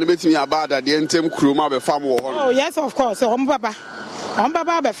are can't meet me about that the Entem crew, my farm. Oh, yes, of course. On Baba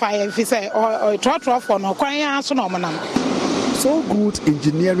fire if he say or trot off on or crying phenomenon. So Good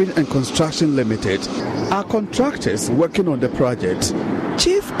Engineering and Construction Limited are contractors working on the project.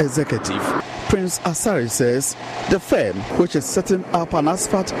 Chief Executive Prince Asari says the firm, which is setting up an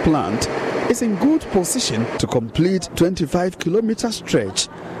asphalt plant, is in good position to complete 25-kilometer stretch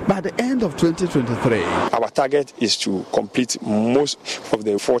by the end of 2023. Our target is to complete most of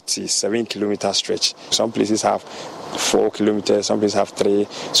the 47-kilometer stretch. Some places have 4 kilometers, some places have 3.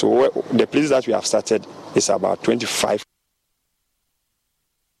 So the place that we have started is about 25.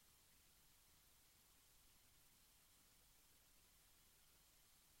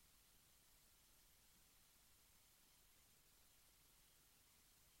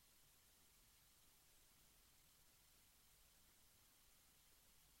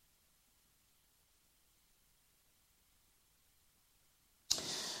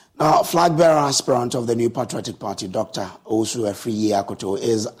 Flag bearer aspirant of the New Patriotic Party, Dr. Osu Afriyi Akoto,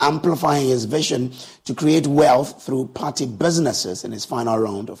 is amplifying his vision to create wealth through party businesses in his final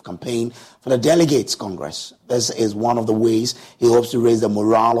round of campaign for the Delegates Congress. This is one of the ways he hopes to raise the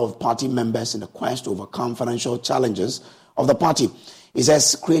morale of party members in the quest to overcome financial challenges of the party. He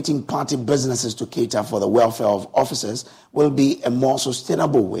says creating party businesses to cater for the welfare of officers will be a more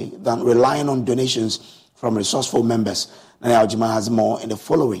sustainable way than relying on donations from resourceful members. Nana Aljima has more in the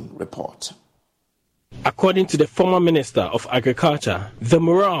following report. According to the former Minister of Agriculture, the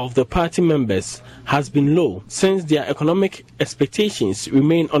morale of the party members has been low since their economic expectations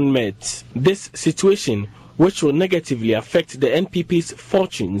remain unmet. This situation, which will negatively affect the NPP's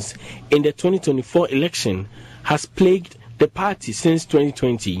fortunes in the 2024 election, has plagued the party since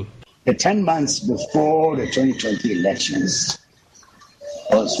 2020. The 10 months before the 2020 elections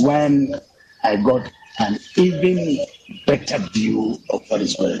was when I got an even better view of what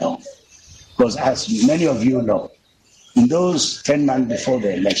is going on. Because as many of you know, in those 10 months before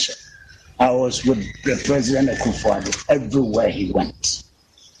the election, I was with the President Akufo-Addo everywhere he went.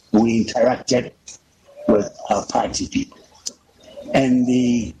 We interacted with our party people. And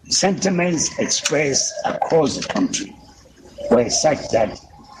the sentiments expressed across the country were such that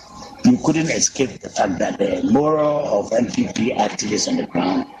you couldn't escape the fact that the moral of NPP activists on the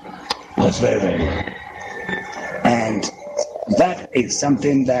ground was very, very low. And that is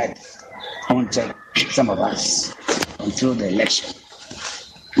something that haunted some of us until the election,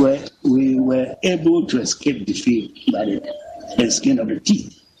 where we were able to escape defeat by the skin of the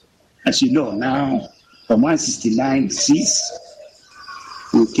teeth. As you know, now from 169 seats,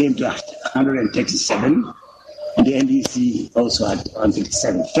 we came to 137, and the NDC also had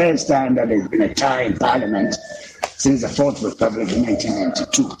 157. First time that there's been a tie in Parliament since the Fourth Republic in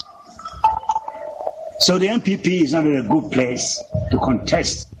 1992. So the NPP is not in a good place to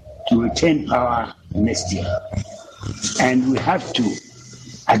contest to retain power next year. And we have to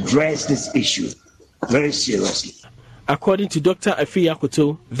address this issue very seriously. According to Dr. Afi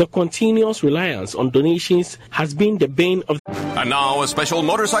Akoto, the continuous reliance on donations has been the bane of... And now a special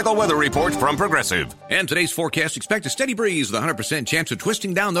motorcycle weather report from Progressive. And today's forecast, expect a steady breeze with a 100% chance of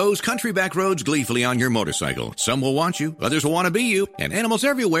twisting down those country back roads gleefully on your motorcycle. Some will want you, others will want to be you, and animals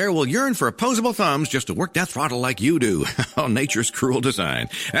everywhere will yearn for opposable thumbs just to work that throttle like you do. Oh, nature's cruel design.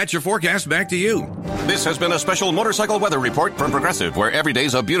 That's your forecast, back to you. This has been a special motorcycle weather report from Progressive, where every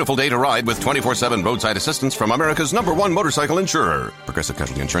day's a beautiful day to ride with 24/7 roadside assistance from America's #1 motorcycle insurer. Progressive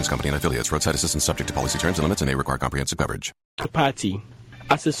Casualty Insurance Company and affiliates. Roadside assistance subject to policy terms and limits and may require comprehensive coverage. Party.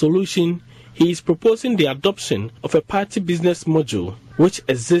 As a solution, he is proposing the adoption of a party business module which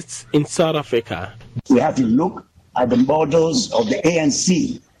exists in South Africa. We have to look at the models of the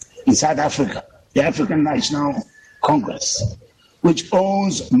ANC in South Africa, the African National Congress, which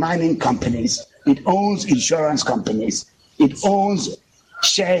owns mining companies, it owns insurance companies, it owns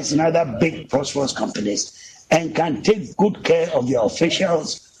shares in other big prosperous companies, and can take good care of their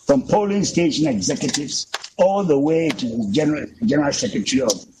officials, from polling station executives all the way to the general secretary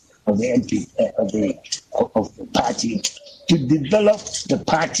of the party, to develop the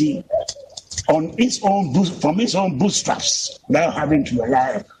party on its own from its own bootstraps, without having to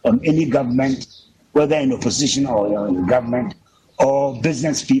rely on any government, whether in opposition or in government, or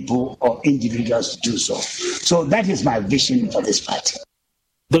business people or individuals to do so. So that is my vision for this party.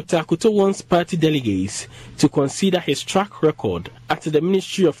 Dr. Akoto wants party delegates to consider his track record at the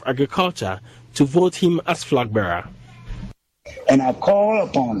Ministry of Agriculture to vote him as flag bearer. And I call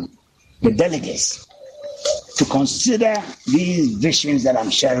upon the delegates to consider these visions that I'm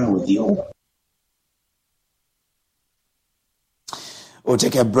sharing with you. We'll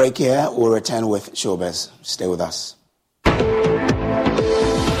take a break here. We'll return with Showbiz. Stay with us.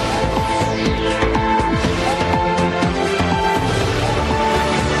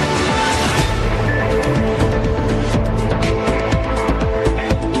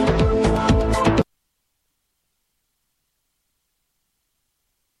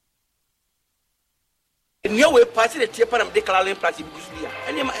 We pass the tape and declaring party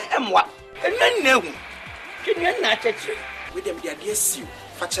and I'm what? And then no. Can you not with them? The idea see you.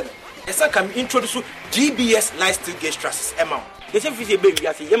 As I can introduce you GBS lifestyle guest trusses amount. They say, baby,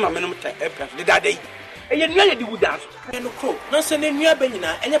 I say, Yama minimum time the day. And you know you would dance. And no, no, sending you a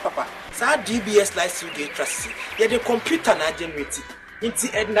benina and your papa. So GBS lifestyle guest trusses. Yet the computer not generated.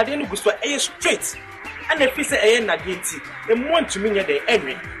 Into and Nadine goes for a straight. And if you say a Nadinti, and want to mean the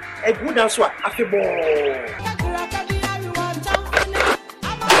enemy. A good answer, after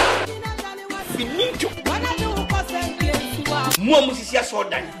finito. More musicians saw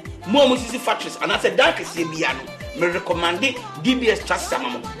that. More music factories, and as a dark is Biano, may recommend DBS Trust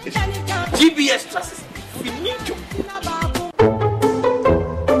Samamo. DBS Trust finito.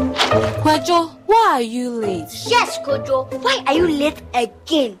 Kwajo, why are you late? Yes, Kojo. Why are you late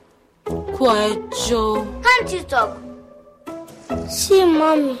again? Kwajo. Can't you talk? See,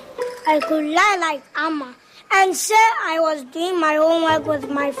 Mommy, I could lie like Amma and say I was doing my homework with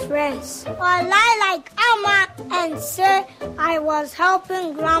my friends. Or lie like Amma and say I was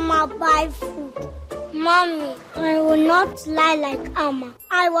helping Grandma buy food. Mommy, I will not lie like Amma.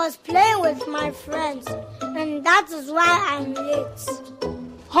 I was playing with my friends, and that is why I'm late.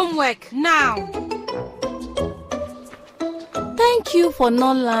 Homework now. Thank you for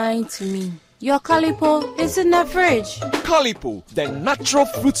not lying to me. Your Calipo is in the fridge. Calipo, the natural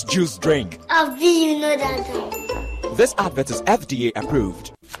fruit juice drink. How do you know that? This advert is FDA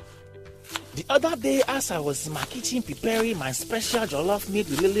approved. The other day, as I was in my kitchen preparing my special jollof made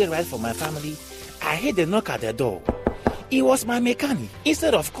with lily rice for my family, I heard a knock at the door. It was my mechanic.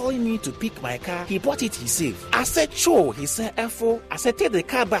 Instead of calling me to pick my car, he bought it himself. I said, sure. He said, F4. I said, take the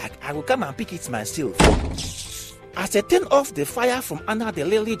car back. I will come and pick it myself. As I turned off the fire from under the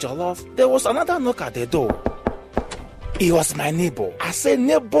lily jollof, there was another knock at the door. He was my neighbor. I said,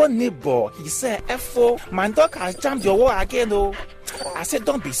 neighbor. He said, F4, my dog has jumped your wall again, oh. I said,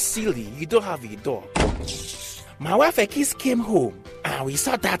 don't be silly. You don't have a dog. My wife and kids came home and we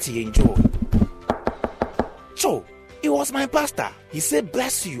saw that he enjoyed. So, it was my pastor. He said,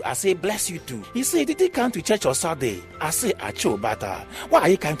 bless you. I said, bless you too. He said, did he come to church on Sunday? I said, Acho, but why are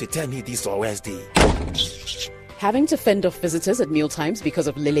you coming to tell me this on Wednesday? Having to fend off visitors at mealtimes because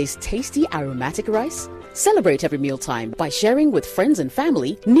of Lele's tasty aromatic rice? Celebrate every mealtime by sharing with friends and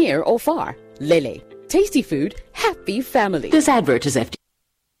family near or far. Lele. Tasty food, happy family. This advert is FD.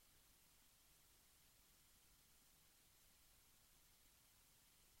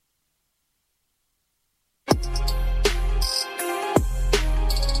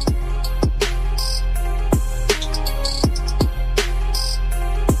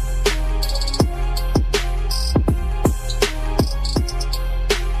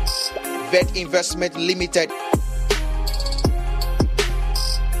 Vet Investment Limited.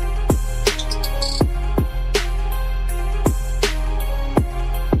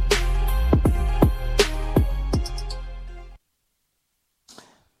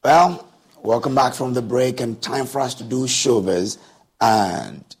 Well, welcome back from the break, and time for us to do showbiz.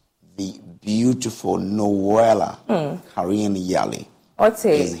 And the beautiful Noella Karian Yali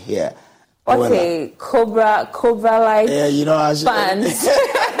is here. Okay, Cobra-like fans.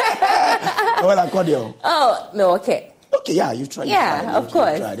 Noella Cordio. Oh, no, okay. Okay, yeah, you tried. Yeah, of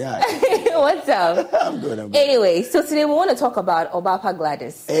course. What's up? I'm good. Anyway, so today we want to talk about Obapa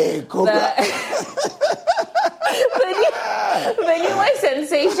Gladys. Hey, Cobra. The newest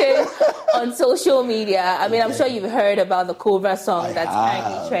sensation on social media. I mean, I'm sure you've heard about the Cobra song that's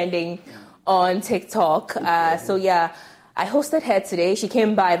currently trending on TikTok. So yeah, I hosted her today. She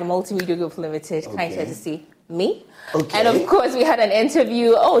came by the Multimedia Group Limited, kind of to see me. Okay. And of course, we had an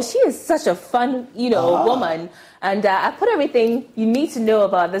interview. Oh, she is such a fun, woman. And I put everything you need to know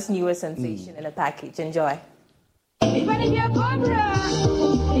about this newest sensation in a package. Enjoy.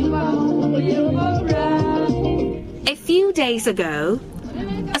 A few days ago,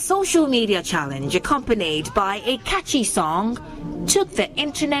 a social media challenge accompanied by a catchy song took the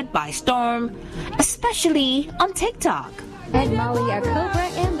internet by storm, especially on TikTok. And Molly are Cobra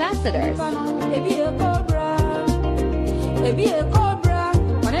ambassadors.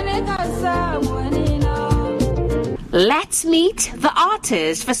 Let's meet the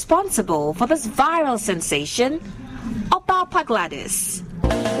artist responsible for this viral sensation, Obapa Gladys.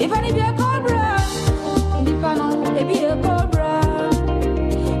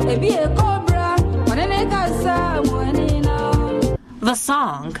 The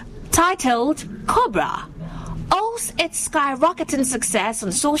song, titled Cobra, owes its skyrocketing success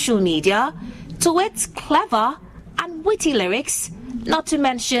on social media to its clever and witty lyrics, not to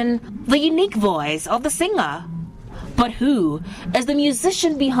mention the unique voice of the singer. But who is the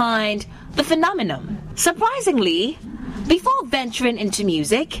musician behind the phenomenon? Surprisingly, before venturing into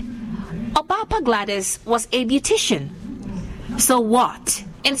music, Obapa Gladys was a beautician. So what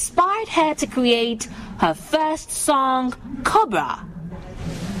inspired her to create her first song, Cobra?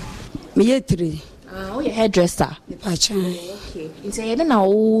 Oh, you're a hairdresser. Okay. Instead, I don't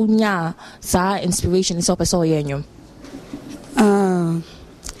know inspiration is up a so young. On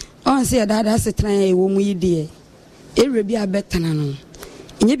say that's a train wo mu yidie. E rebi abetana no.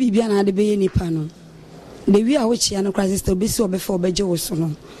 Enye bibia na ade be nipa no. De wi a wo chia no crisis to be so be for beje wo so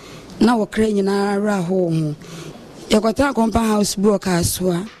no. Na wo kra nyina ra ho ho. Yakota compound house block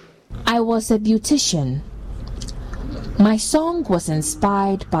aswa. I was a beautician. My song was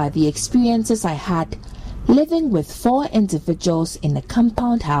inspired by the experiences I had living with 4 individuals in a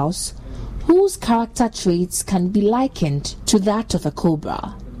compound house whose character traits can be likened to that of a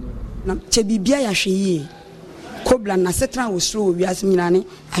cobra. Cobra na setra wo sro wi asminane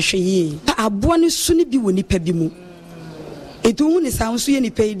ahweye abo ne su ne bi woni pa bi mu etu hu ne sa nso ye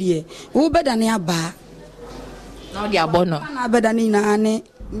ni pa die wo beda ne aba na di abono na beda ne na ne.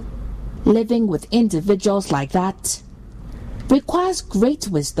 Living with individuals like that requires great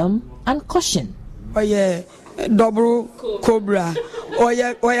wisdom and caution. Oye double cobra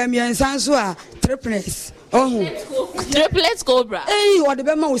oye miensanso a triplets triplets cobra what the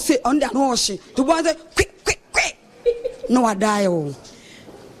bema will say on the notion to want quick no I die.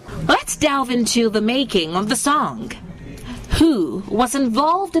 Let's delve into the making of the song. Who was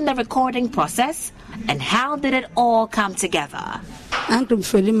involved in the recording process and how did it all come together? Uncle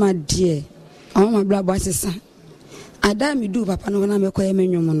Freddie, my dear, my blood was a I die me do papa no na me koye me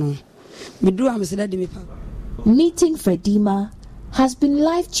nwomo no me do am se da de me papa. Meeting Fredima has been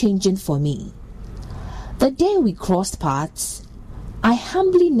life-changing for me. The day we crossed paths, I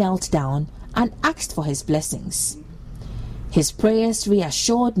humbly knelt down and asked for his blessings. His prayers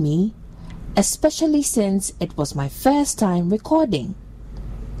reassured me, especially since it was my first time recording.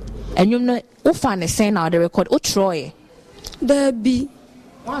 And you know, who found the sign out the record? Who Troy? Debbie.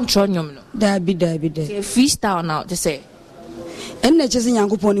 One Troy, you know. Debbie. Freestyle now, just say.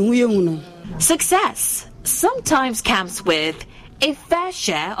 Success sometimes comes with a fair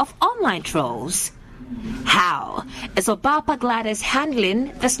share of online trolls. How is Obapa Gladys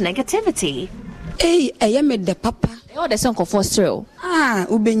handling this negativity? Hey, I am the papa. Oh, the song for still.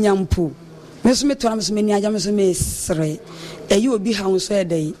 Ubenyampu. Miss me to many Ajams. You will be house where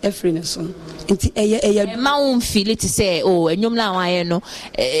they Efrinason. A mountain feel it to say, oh, and you now I know.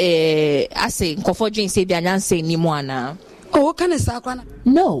 I say, Coffordin say the Ananse Nimwana. Oh, what kind of sacrana?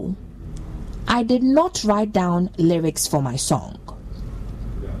 No, I did not write down lyrics for my song.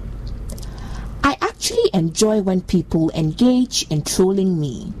 I actually enjoy when people engage in trolling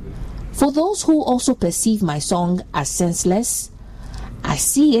me. For those who also perceive my song as senseless, I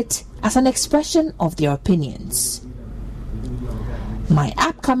see it as an expression of their opinions. My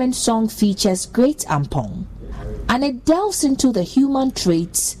upcoming song features great ampong, and it delves into the human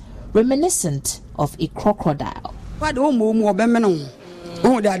traits reminiscent of a crocodile. What oh,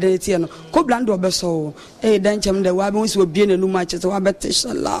 that is no. Coblando beso. Danchem the wabons will be in a new matches or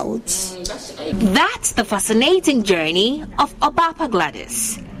loud. That's the fascinating journey of Obapa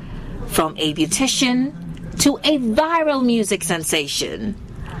Gladys. From a beautician to a viral music sensation.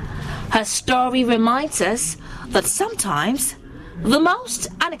 Her story reminds us that sometimes the most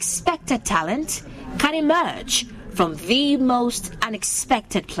unexpected talent can emerge from the most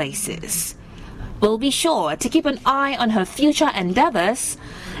unexpected places. We'll be sure to keep an eye on her future endeavors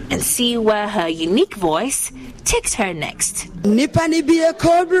and see where her unique voice takes her next. Nipani be a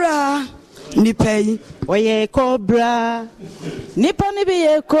cobra. Nipay. Oye cobra. Nipani be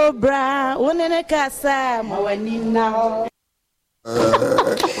a cobra. Unene casa. Mawanina.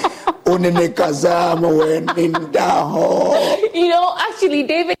 You know, actually,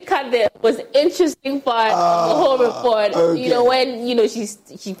 David cut the was interesting part of the whole report. Okay. You know, when she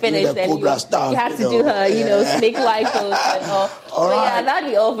finished and she had to do her snake rifles and all. So yeah, that'd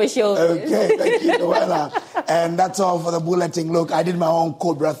be all for sure. Okay, thank you, Noella. And that's all for the bulletin. Look, I did my own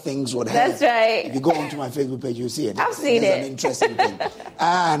Cobra things with her. That's right. If you go onto my Facebook page, you'll see it. I've seen it. It's an interesting thing.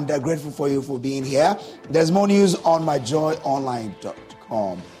 And grateful for you for being here. There's more news on my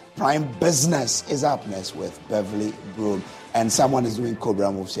JoyOnline.com. Prime Business is up next with Beverly Broom. And someone is doing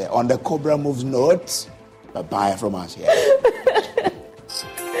Cobra moves here. On the Cobra moves note, bye from us here.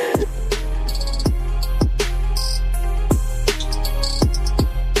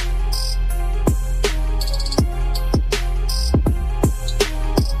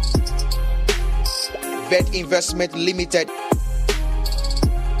 Vet Investment Limited.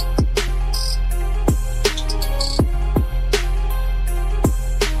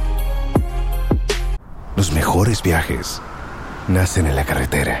 Los mejores viajes nacen en la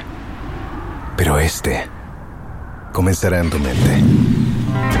carretera, pero este comenzará en tu mente.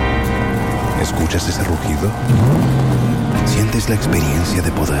 ¿Escuchas ese rugido? ¿Sientes la experiencia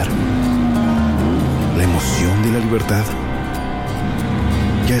de poder? ¿La emoción de la libertad?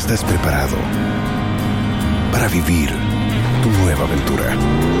 Ya estás preparado para vivir tu nueva aventura.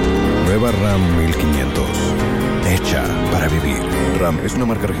 Nueva Ram 1500, hecha para vivir. Ram es una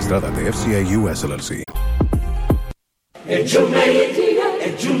marca registrada de FCA US LLC.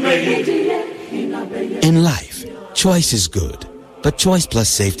 In life, choice is good, but choice plus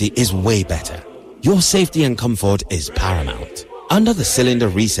safety is way better. Your safety and comfort is paramount. Under the cylinder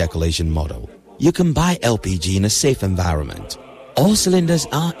recirculation model, you can buy LPG in a safe environment. All cylinders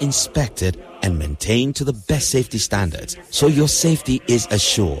are inspected and maintained to the best safety standards, so your safety is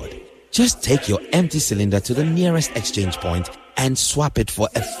assured. Just take your empty cylinder to the nearest exchange point and swap it for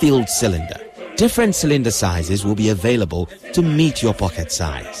a filled cylinder. Different cylinder sizes will be available to meet your pocket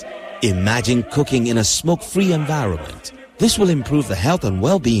size. Imagine cooking in a smoke-free environment. This will improve the health and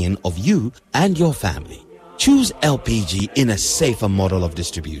well-being of you and your family. Choose LPG in a safer model of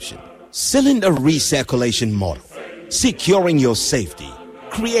distribution. Cylinder recirculation model. Securing your safety.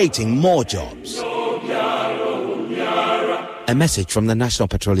 Creating more jobs. A message from the National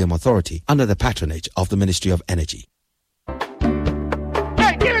Petroleum Authority under the patronage of the Ministry of Energy.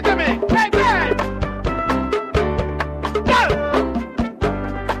 Hey, give it to me! Hey, man! Go!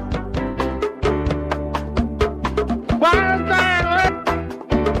 One time!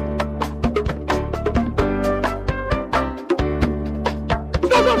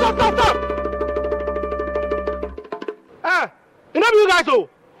 Stop! Ah! Enough you guys, oh!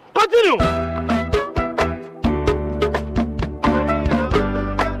 Continue!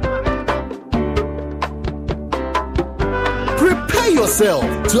 yourself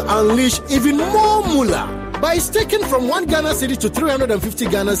to unleash even more moolah by staking from 1 Ghana cedi to 350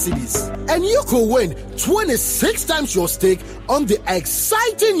 Ghana cedis. And you could win 26 times your stake on the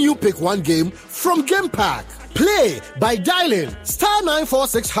exciting new Pick 1 game from Game Pack. Play by dialing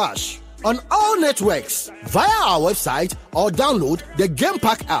 *946# on all networks via our website or download the Game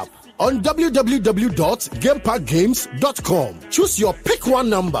Pack app on www.gamepackgames.com. Choose your Pick 1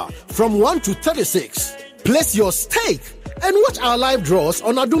 number from 1 to 36. Place your stake and watch our live draws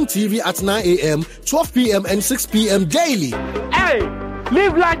on Adum TV at 9 a.m., 12 p.m. and 6 p.m. daily. Hey,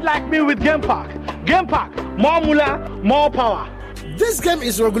 live life like me with Game Pack. Game Pack, more moolah, more power. This game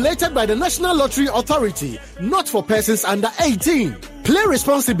is regulated by the National Lottery Authority, not for persons under 18. Play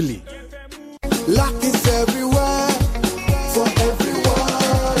responsibly. Luck is everywhere, for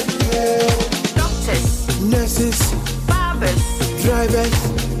everyone, yeah. Doctors, nurses, barbers, drivers,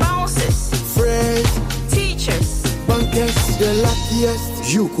 bouncers, friends, teachers, bankers. The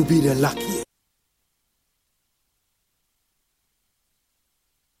luckiest, you could be the luckiest.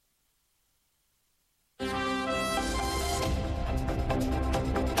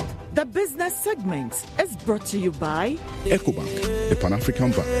 The business segment is brought to you by EcoBank, the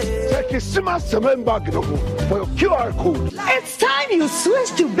Pan-African Bank. For your QR code. It's time you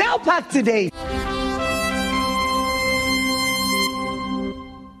switch to Bell Pack today.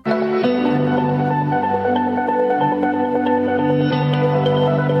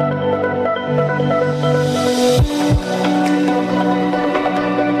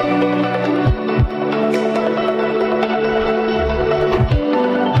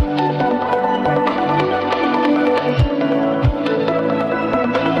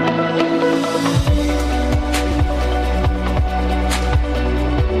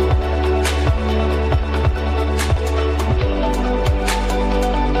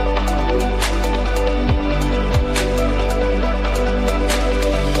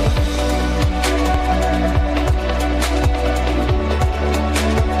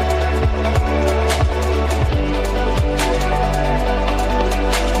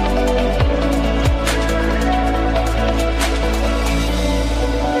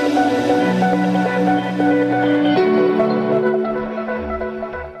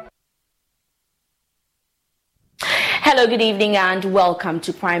 Hello, good evening and welcome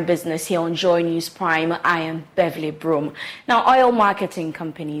to Prime Business here on JoyNews Prime. I am Beverly Broom. Now, oil marketing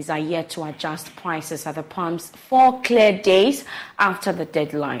companies are yet to adjust prices at the pumps 4 clear days after the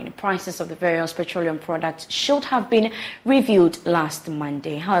deadline. Prices of the various petroleum products should have been reviewed last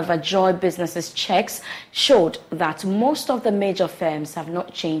Monday. However, Joy Business's checks showed that most of the major firms have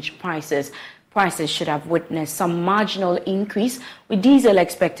not changed prices. Prices should have witnessed some marginal increase, with diesel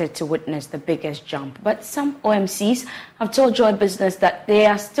expected to witness the biggest jump. But some OMCs have told Joy Business that they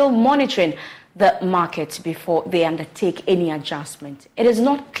are still monitoring the market before they undertake any adjustment. It is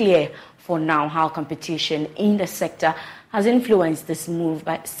not clear for now how competition in the sector has influenced this move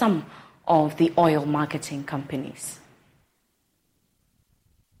by some of the oil marketing companies.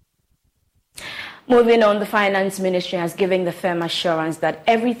 Moving on, the Finance Ministry has given the firm assurance that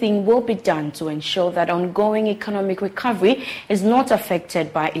everything will be done to ensure that ongoing economic recovery is not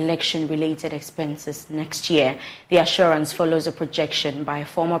affected by election-related expenses next year. The assurance follows a projection by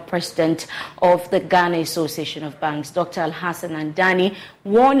former president of the Ghana Association of Banks, Dr. Alhassan Andani,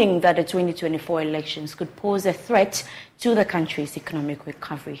 warning that the 2024 elections could pose a threat to the country's economic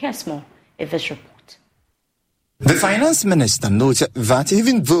recovery. Here's more in this report. The Finance Minister noted that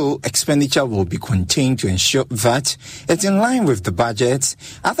even though expenditure will be contained to ensure that it's in line with the budget,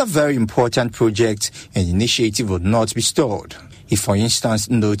 other very important projects and initiatives will not be stalled. He, for instance,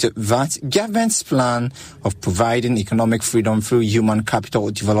 noted that government's plan of providing economic freedom through human capital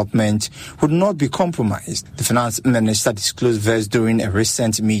development would not be compromised. The Finance Minister disclosed this during a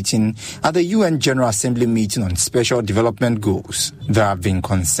recent meeting at the UN General Assembly meeting on special development goals. There have been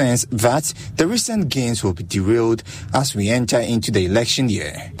concerns that the recent gains will be derailed as we enter into the election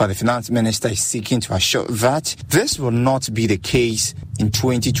year. But the Finance Minister is seeking to assure that this will not be the case in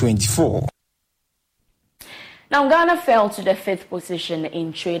 2024. Now, Ghana fell to the 5th position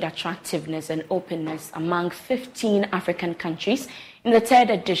in trade attractiveness and openness among 15 African countries in the 3rd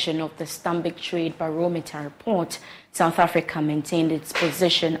edition of the Stanbic Trade Barometer report. South Africa maintained its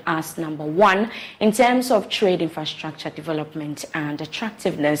position as number 1 in terms of trade infrastructure development and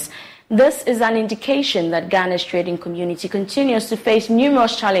attractiveness. This is an indication that Ghana's trading community continues to face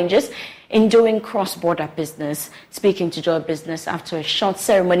numerous challenges in doing cross-border business. Speaking to Joy Business after a short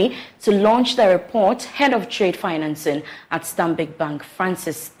ceremony to launch the report, Head of Trade Financing at Stanbic Bank,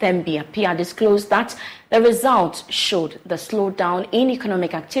 Francis Thembi-Appiah, disclosed that the result showed the slowdown in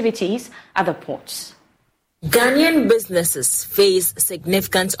economic activities at the ports. Ghanaian businesses face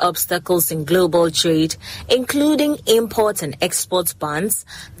significant obstacles in global trade, including import and export bans,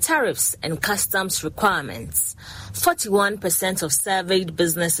 tariffs, and customs requirements. 41% of surveyed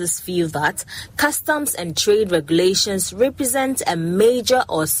businesses feel that customs and trade regulations represent a major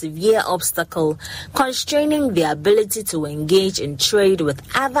or severe obstacle, constraining their ability to engage in trade with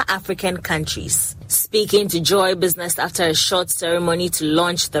other African countries. Speaking to Joy Business after a short ceremony to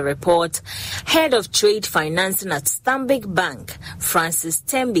launch the report, Head of Trade Financing at Stanbic Bank, Francis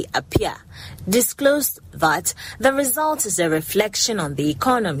Tembi Apia, disclosed that the result is a reflection on the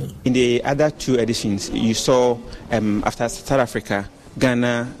economy. In the other two editions, you saw after South Africa,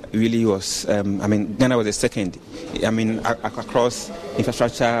 Ghana really was, Ghana was the second, across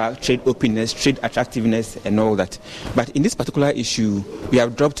infrastructure, trade openness, trade attractiveness, and all that. But in this particular issue, we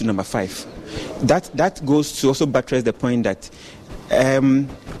have dropped to number 5. That goes to also buttress the point that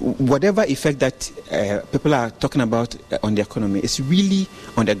whatever effect that people are talking about on the economy is really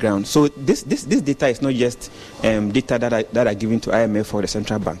on the ground. So this data is not just data that are given to IMF or the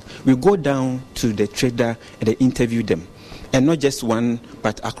central bank. We go down to the trader and they interview them. And not just one,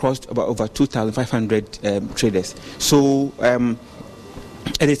 but across about over 2,500 traders. So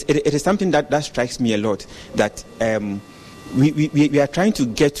it is something that strikes me a lot, that we are trying to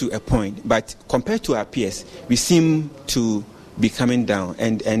get to a point, but compared to our peers, we seem to be coming down,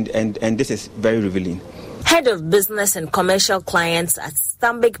 and this is very revealing. Head of Business and Commercial Clients at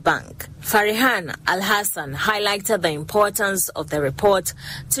Stanbic Bank, Farihan Al-Hassan, highlighted the importance of the report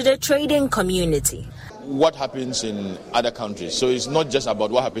to the trading community. What happens in other countries. So it's not just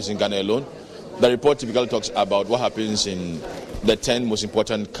about what happens in Ghana alone. The report typically talks about what happens in the 10 most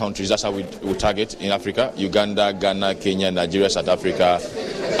important countries. That's how we target in Africa: Uganda, Ghana, Kenya, Nigeria, South Africa,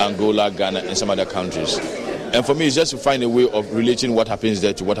 Angola, Ghana, and some other countries. And for me, it's just to find a way of relating what happens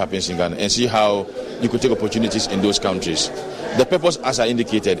there to what happens in Ghana and see how you could take opportunities in those countries. The purpose, as I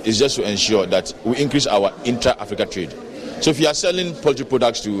indicated, is just to ensure that we increase our intra-Africa trade. So if you are selling poultry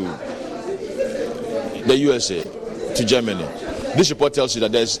products to the USA, to Germany, this report tells you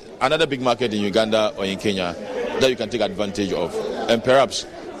that there's another big market in Uganda or in Kenya that you can take advantage of. And perhaps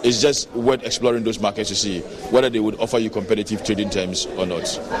it's just worth exploring those markets to see whether they would offer you competitive trading terms or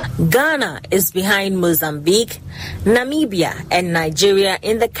not. Ghana is behind Mozambique, Namibia, and Nigeria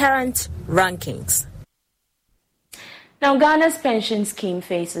in the current rankings. Now, Ghana's pension scheme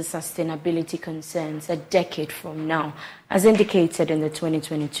faces sustainability concerns a decade from now. As indicated in the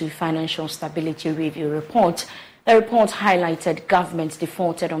 2022 Financial Stability Review report, the report highlighted government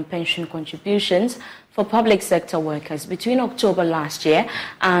defaulted on pension contributions for public sector workers between October last year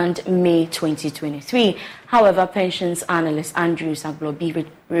and May 2023. However, pensions analyst Andrew Aglobi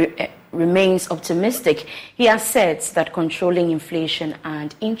remains optimistic. He asserts that controlling inflation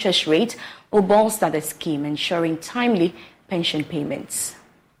and interest rate will bolster the scheme, ensuring timely pension payments.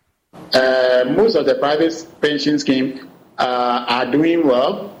 Most of the private pension schemes are doing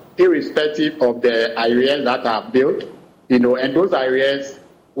well, irrespective of the arrears that are built, and those arrears,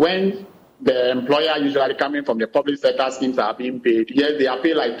 when the employer usually coming from the public sector schemes are being paid, yes, they are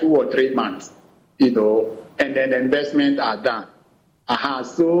paid like 2 or 3 months, and then the investments are done.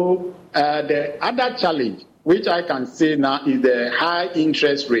 So the other challenge, which I can say now, is the high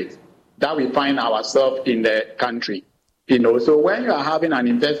interest rate that we find ourselves in the country. So when you are having an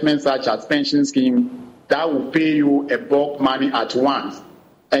investment such as pension scheme that will pay you a bulk money at once,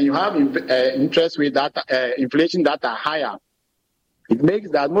 and you have interest rate that inflation that are higher, it makes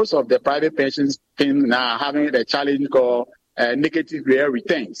that most of the private pension schemes now having the challenge called negative real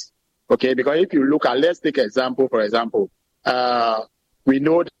returns. Okay, because if you look at, let's take example, for example, we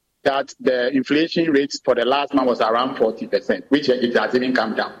know that the inflation rates for the last month was around 40%, which it has even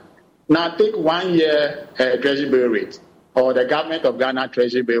come down. Now take 1 year treasury bill rate, or the government of Ghana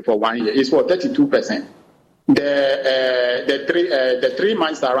treasury bill for 1 year is for 32%. The 3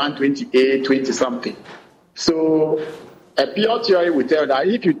 months are around 28, 20 something. So a pure theory would tell that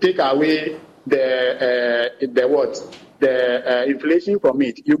if you take away the inflation from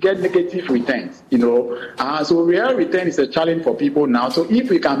it, you get negative returns. So real return is a challenge for people now. So if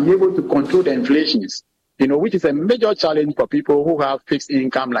we can be able to control the inflations, which is a major challenge for people who have fixed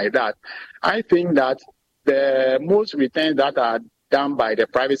income like that, I think that the most returns that are done by the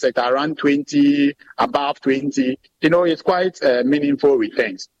private sector, around 20, above 20, it's quite meaningful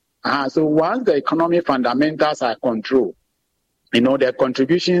returns. So once the economic fundamentals are controlled, the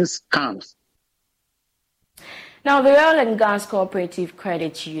contributions comes. Now, the Oil and Gas Cooperative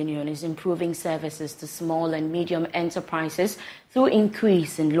Credit Union is improving services to small and medium enterprises through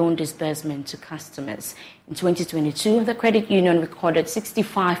increase in loan disbursement to customers. In 2022, the credit union recorded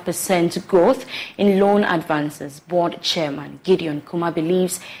 65% growth in loan advances. Board Chairman Gideon Kuma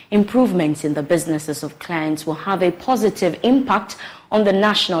believes improvements in the businesses of clients will have a positive impact on the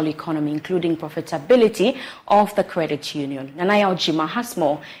national economy, including profitability of the credit union. Nanaya Ojima has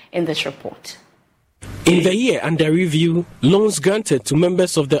more in this report. In the year under review, loans granted to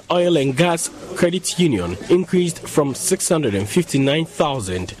members of the Oil and Gas Credit Union increased from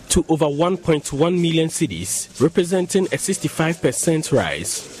 659,000 to over 1.1 million cedis, representing a 65%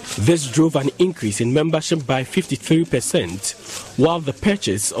 rise. This drove an increase in membership by 53%, while the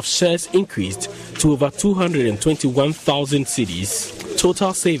purchase of shares increased to over 221,000 cedis.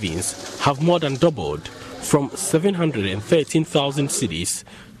 Total savings have more than doubled from 713,000 cedis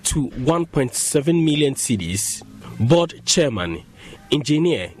to 1.7 million cedis. Board Chairman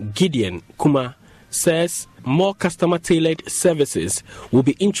Engineer Gideon Kuma says more customer-tailored services will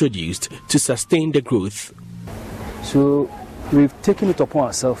be introduced to sustain the growth. So we've taken it upon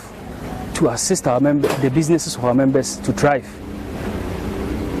ourselves to assist our the businesses of our members to thrive.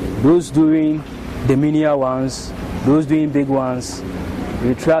 Those doing the minier ones, those doing big ones,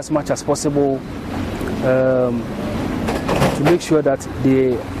 we try as much as possible to make sure that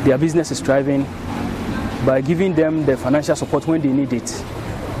their business is thriving by giving them the financial support when they need it.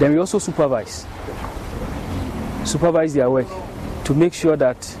 Then we also supervise their work to make sure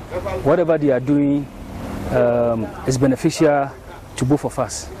that whatever they are doing is beneficial to both of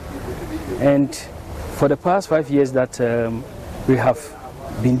us. And for the past 5 years that we have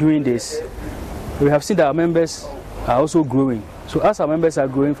been doing this, we have seen that our members are also growing. So as our members are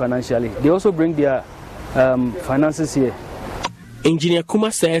growing financially, they also bring their finances here. Engineer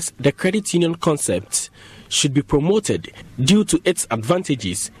Kuma says the credit union concept should be promoted due to its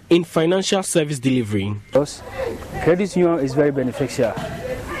advantages in financial service delivery. Credit union is very beneficial.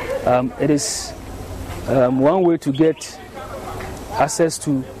 It is one way to get access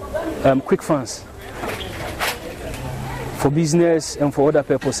to quick funds for business and for other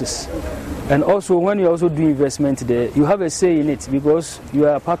purposes. And also when you also do investment there, you have a say in it because you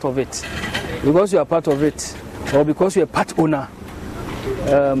are a part of it. Because you are part of it, or because you are part owner,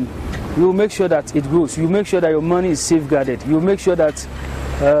 you make sure that it grows. You make sure that your money is safeguarded. You make sure that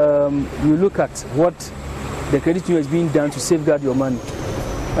you look at what the credit union is being done to safeguard your money.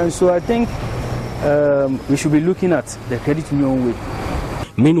 And so I think we should be looking at the credit union way.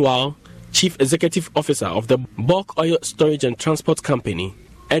 Meanwhile, Chief Executive Officer of the Bulk Oil Storage and Transport Company,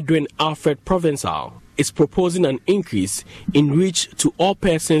 Edwin Alfred Provençal, is proposing an increase in reach to all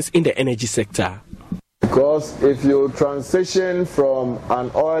persons in the energy sector. Because if you transition from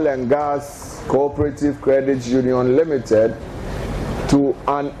an oil and gas cooperative credit union limited to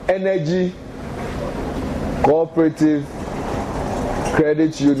an energy cooperative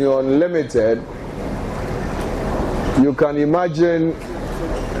credit union limited, you can imagine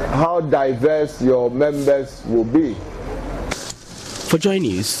how diverse your members will be. For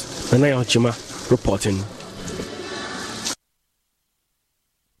JoyNews, Nanaya Ojima reporting.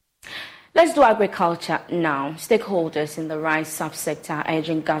 Let's do agriculture now. Stakeholders in the rice subsector are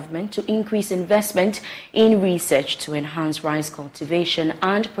urging government to increase investment in research to enhance rice cultivation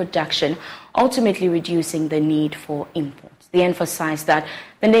and production, ultimately reducing the need for imports. They emphasize that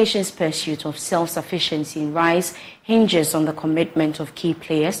the nation's pursuit of self-sufficiency in rice hinges on the commitment of key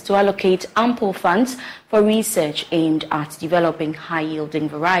players to allocate ample funds for research aimed at developing high-yielding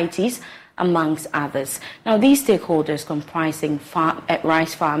varieties, amongst others. Now, these stakeholders comprising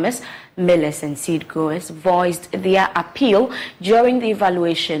rice farmers, millers and seed growers voiced their appeal during the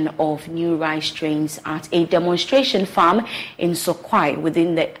evaluation of new rice strains at a demonstration farm in Sokwai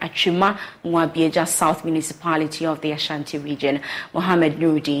within the Achima Mwabieja South Municipality of the Ashanti region. Mohammed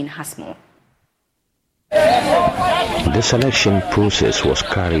Nuruddin has more. The selection process was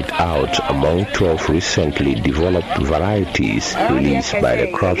carried out among 12 recently developed varieties released by the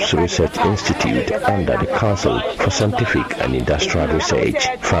Crops Research Institute under the Council for Scientific and Industrial Research.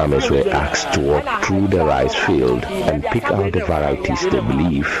 Farmers were asked to walk through the rice field and pick out the varieties they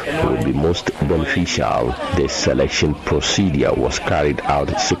believe will be most beneficial. The selection procedure was carried out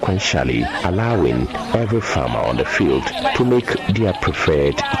sequentially, allowing every farmer on the field to make their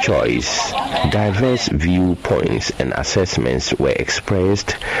preferred choice. Diverse viewpoints and assessments were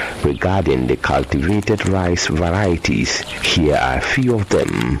expressed regarding the cultivated rice varieties. Here are a few of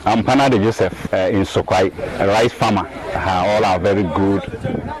them. I'm Panade Joseph in Sokwai, a rice farmer. All are very good,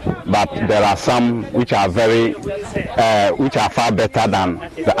 but there are some which are far better than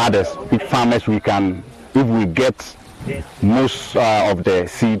the others. With farmers, we can if we get most of the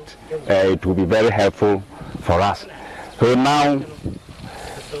seed, it will be very helpful for us. So now,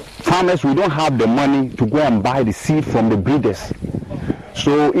 farmers, we don't have the money to go and buy the seed from the breeders.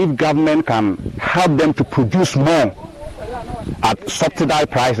 So if government can help them to produce more at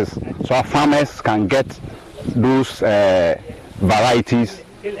subsidized prices, so our farmers can get those varieties,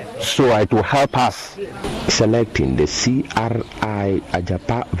 so it will help us. Selecting the CRI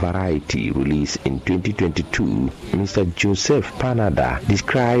Ajapa variety released in 2022, Mr. Joseph Panada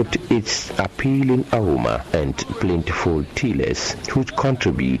described its appealing aroma and plentiful tillers, which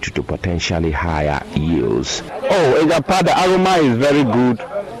contribute to potentially higher yields. Oh, Ajapa, the aroma is very good,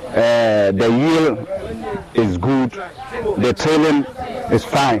 the yield is good, the tilling is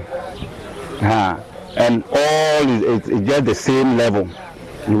fine, and all is just the same level.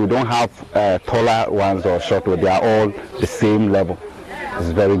 We don't have taller ones or shorter. They are all the same level. It's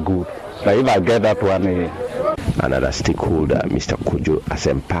very good. But if I get that one... Another stakeholder, Mr. Kojo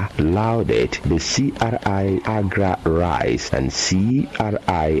Asempa, lauded the CRI Agra rice and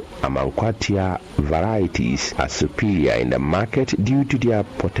CRI Amankwatia varieties as superior in the market due to their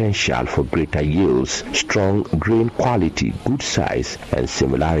potential for greater yields, strong grain quality, good size, and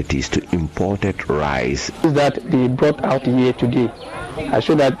similarities to imported rice. That they brought out here today, I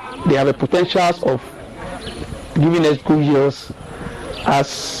show that they have a potential of giving us good yields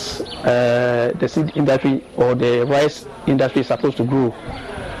as the seed industry or the rice industry is supposed to grow.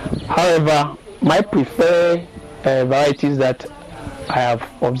 However, my preferred varieties that I have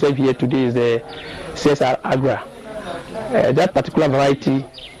observed here today is the CSR Agra. That particular variety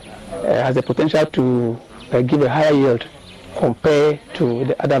has the potential to give a higher yield compared to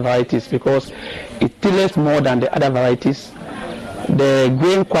the other varieties because it tills more than the other varieties. The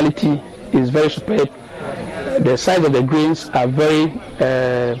grain quality is very superb. The size of the grains are very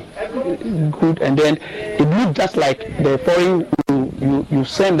good, and then it looks just like the foreign. You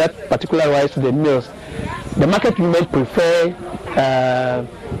send that particular rice to the mills. The market women prefer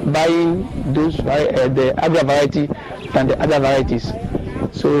buying those the Agra variety than the other varieties.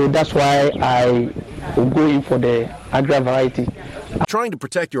 So that's why I will go in for the Agra variety. Trying to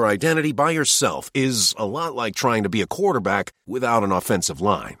protect your identity by yourself is a lot like trying to be a quarterback without an offensive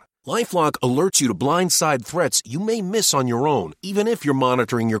line. LifeLock alerts you to blindside threats you may miss on your own, even if you're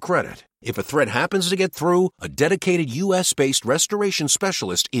monitoring your credit. If a threat happens to get through, a dedicated U.S.-based restoration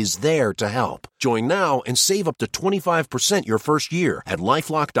specialist is there to help. Join now and save up to 25% your first year at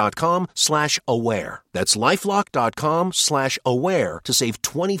LifeLock.com/aware. That's LifeLock.com/aware to save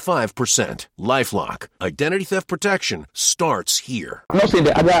 25%. LifeLock. Identity theft protection starts here. I'm not saying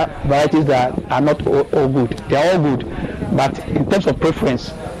the other varieties that are not all good. They are all good. But in terms of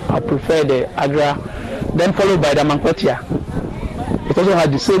preference, I prefer the Agra, then followed by the Amankwatia. It also has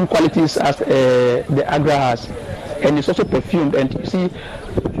the same qualities as the Agra has, and it's also perfumed. And you see,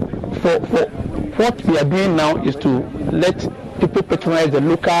 for what we are doing now is to let people patronize the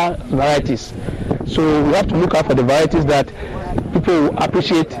local varieties. So we have to look out for the varieties that people will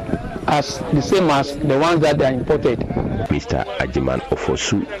appreciate as the same as the ones that they are imported. Mr. Ajiman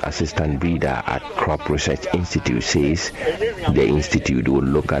Ofosu, assistant breeder at Crop Research Institute, says the institute will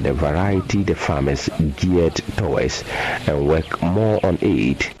look at the variety the farmers geared towards and work more on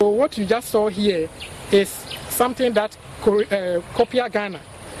it. So what you just saw here is something that Copia Ghana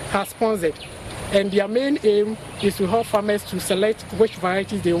has sponsored, and their main aim is to help farmers to select which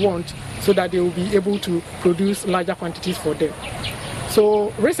varieties they want so that they will be able to produce larger quantities for them.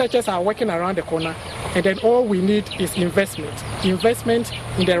 So researchers are working around the corner, and then all we need is investment in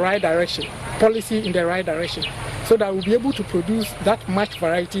the right direction, policy in the right direction, so that we'll be able to produce that much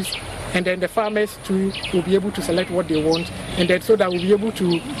varieties, and then the farmers too will be able to select what they want, and then so that we'll be able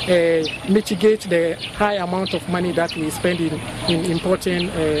to mitigate the high amount of money that we spend in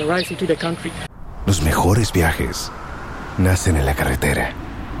importing rice into the country. Los mejores viajes nacen en la carretera,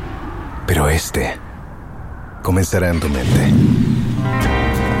 pero este comenzará en tu mente.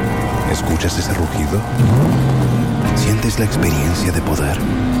 ¿Escuchas ese rugido? ¿Sientes la experiencia de poder?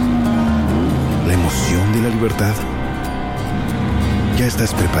 ¿La emoción de la libertad? Ya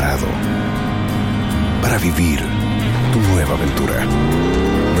estás preparado para vivir tu nueva aventura.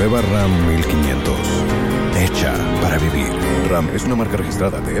 Nueva Ram 1500. Hecha para vivir. Ram es una marca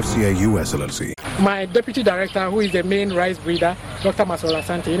registrada de FCA US LLC. My deputy director, who is the main rice breeder, Dr. Masola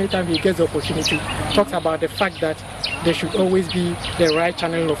Sante, anytime he gets the opportunity, talks about the fact that there should always be the right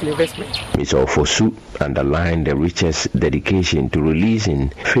channel of investment. Ms. Ofosu underlined the richest dedication to releasing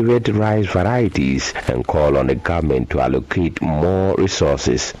favored rice varieties and called on the government to allocate more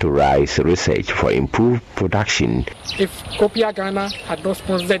resources to rice research for improved production. If Copia Ghana had not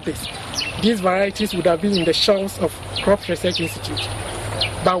sponsored this, these varieties would have been in the shelves of Crop Research Institute.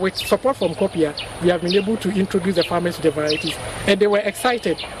 But with support from Copia, we have been able to introduce the farmers to the varieties, and they were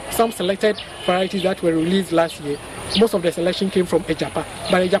excited. Some selected varieties that were released last year, most of the selection came from Ejapa,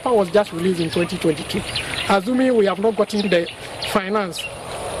 but Ejapa was just released in 2022. Assuming we have not gotten the finance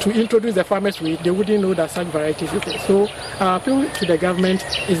to introduce the farmers to it, they wouldn't know that such varieties is there. So our appeal to the government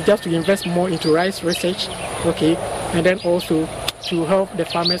is just to invest more into rice research, and then also to help the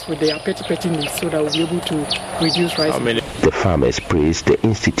farmers with their petty needs so that we'll be able to reduce rice. The farmers praised the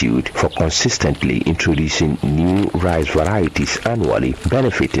institute for consistently introducing new rice varieties annually,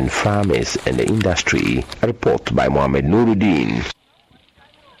 benefiting farmers and the industry. A report by Mohamed Nuruddin.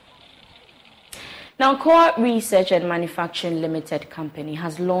 Now, Coa Research and Manufacturing Limited Company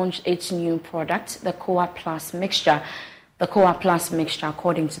has launched its new product, the Coa Plus Mixture. The Coa Plus Mixture,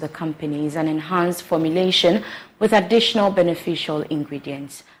 according to the company, is an enhanced formulation with additional beneficial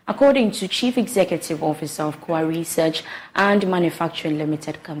ingredients. According to Chief Executive Officer of Coa Research and Manufacturing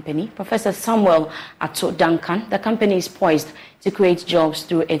Limited Company, Professor Samuel Ato Duncan, the company is poised to create jobs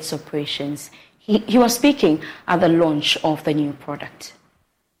through its operations. He was speaking at the launch of the new product.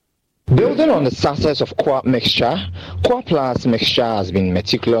 Building on the success of Coa Mixture, Coa Plus Mixture has been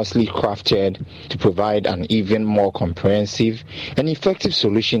meticulously crafted to provide an even more comprehensive and effective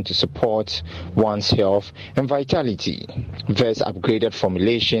solution to support one's health and vitality. This upgraded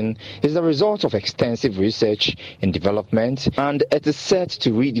formulation is the result of extensive research and development, and it is set to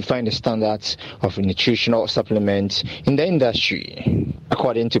redefine the standards of nutritional supplements in the industry.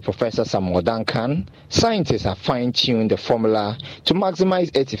 According to Professor Samuel Duncan, scientists have fine-tuned the formula to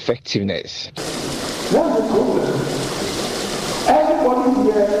maximize its effectiveness. That's the problem. Everybody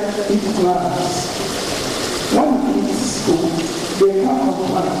here eats plants. When you eat food, they come from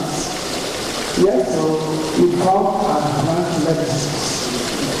plants. Yes, so we call plant medicines.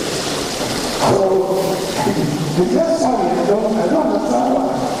 So, it's just sorry, I don't understand why.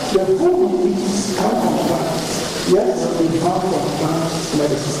 The food we eat comes from plants. Yes, so we come from plant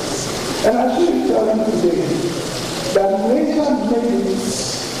medicines. And I should tell you today that nature made it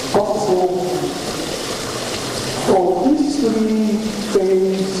possible for these three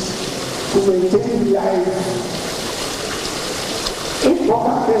things to maintain life. If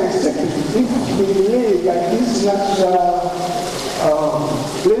water care is taken, if we live like this natural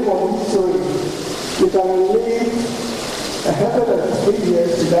live on this story, we can live 103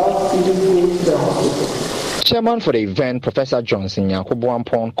 years without even going to the hospital. Chairman for the event, Professor Johnson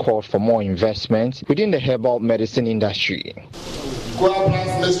Yakubuampon, called for more investment within the herbal medicine industry. Coa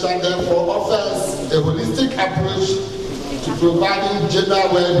Plus Mixture therefore offers a holistic approach to providing general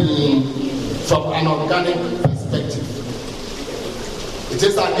well-being from an organic perspective. It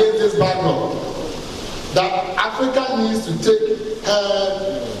is against this background that Africa needs to take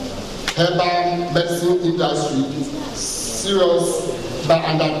her herbal medicine industry serious by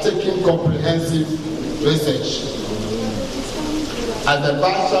undertaking comprehensive research. As the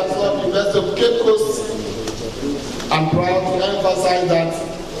Vice Chancellor of the University of Cape Coast, I'm proud to emphasize that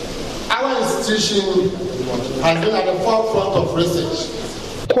our institution has been at the forefront of research.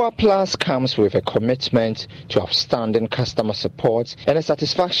 Coa Plus comes with a commitment to outstanding customer support and a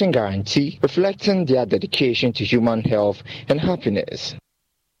satisfaction guarantee reflecting their dedication to human health and happiness.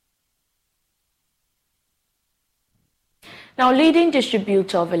 Now, leading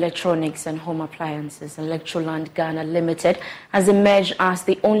distributor of electronics and home appliances, Electroland Ghana Limited, has emerged as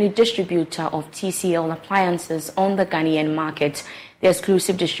the only distributor of TCL appliances on the Ghanaian market. The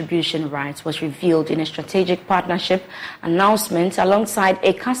exclusive distribution rights was revealed in a strategic partnership announcement alongside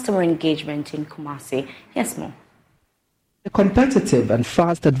a customer engagement in Kumasi. Here's more. The competitive and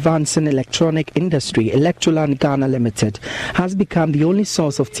fast advancing electronic industry, Electroland Ghana Limited, has become the only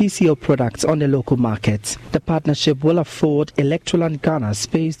source of TCL products on the local market. The partnership will afford Electroland Ghana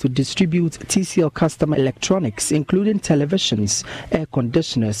space to distribute TCL customer electronics, including televisions, air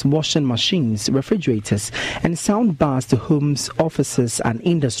conditioners, washing machines, refrigerators, and sound bars to homes, offices, and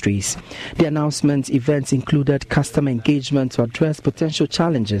industries. The announcement events included customer engagement to address potential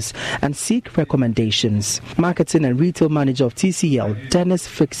challenges and seek recommendations. Marketing and retail manager of TCL, Dennis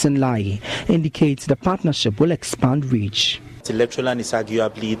Fixen-Lai, indicates the partnership will expand reach. Electroland is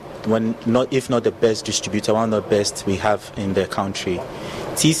arguably if not the best distributor, one of the best we have in the country.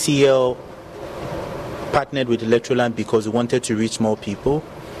 TCL partnered with Electroland because we wanted to reach more people.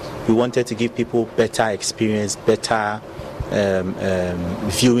 We wanted to give people better experience, better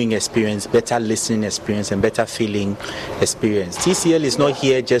viewing experience, better listening experience, and better feeling experience. TCL is not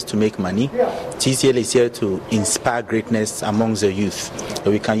here just to make money. TCL is here to inspire greatness amongst the youth.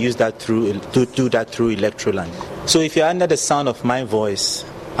 And we can use that to do that through Electroland. So if you're under the sound of my voice,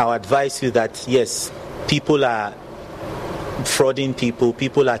 I'll advise you that yes, people are frauding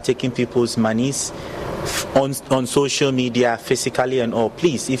people are taking people's monies on social media, physically and all.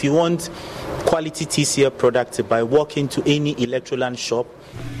 Please, if you want quality TCL products, by walk into any Electroland shop.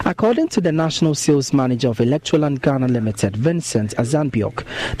 According to the National Sales Manager of Electroland Ghana Limited, Vincent Azanbiok,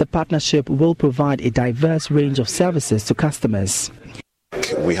 the partnership will provide a diverse range of services to customers.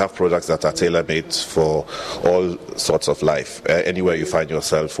 We have products that are tailor-made for all sorts of life. Anywhere you find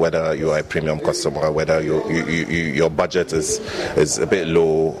yourself, whether you are a premium customer, whether your budget is a bit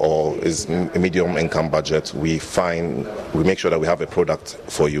low or is a medium income budget, we make sure that we have a product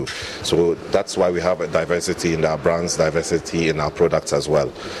for you. So that's why we have a diversity in our brands, diversity in our products as well.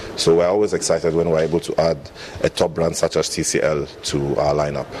 So we're always excited when we're able to add a top brand such as TCL to our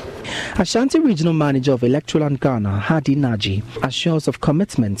lineup. Ashanti Regional Manager of Electroland Ghana, Hadi Naji, assures of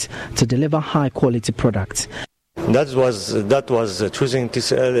commitment to deliver high-quality products. That was choosing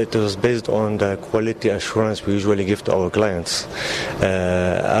TCL. It was based on the quality assurance we usually give to our clients.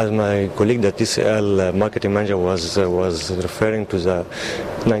 As my colleague, the TCL marketing manager, was referring to the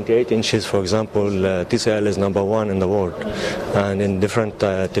 98 inches, for example, TCL is number 1 in the world, and in different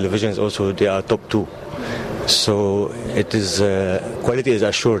televisions also they are top 2. So it is quality is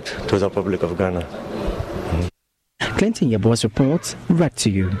assured to the public of Ghana. Clinton Yeboah's report, read to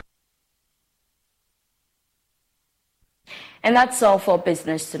you. And that's all for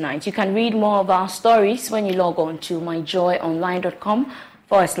business tonight. You can read more of our stories when you log on to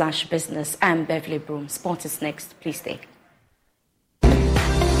myjoyonline.com/business. I'm Beverly Broom. Sport is next. Please stay.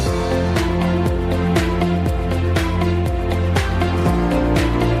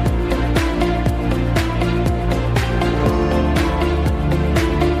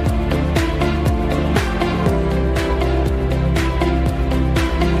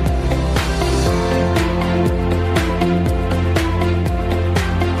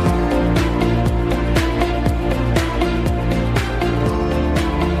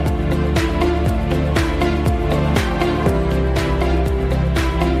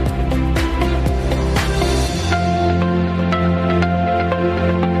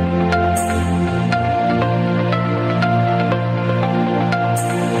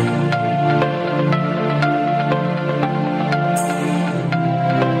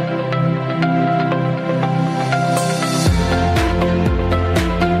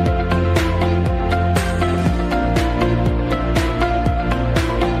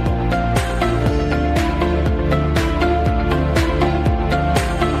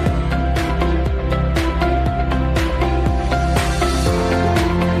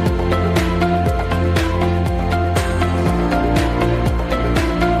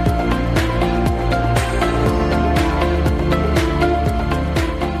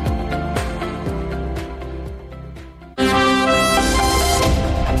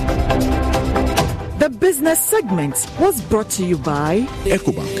 Segment was brought to you by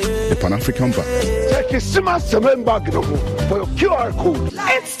EcoBank, the Pan-African Bank. For your QR code.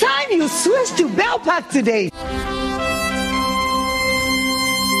 It's time you switch to Bell Pack today.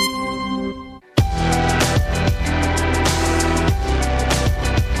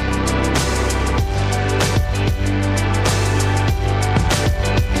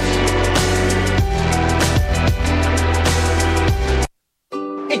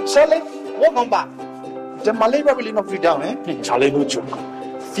 Hey, Charlie, welcome back. The malaria really knocked you down, eh? Charlie, no joke.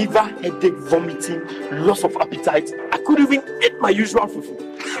 Fever, headache, vomiting, loss of appetite. I couldn't even eat my usual fufu.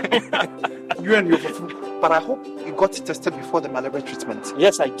 You and your fufu. But I hope you got tested before the malaria treatment.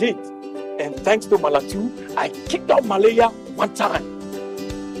 Yes, I did. And thanks to Malatu, I kicked out malaria one time.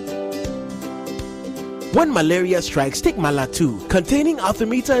 When malaria strikes, take Malatu, containing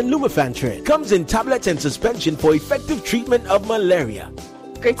artemether and lumefantrine. Comes in tablets and suspension for effective treatment of malaria.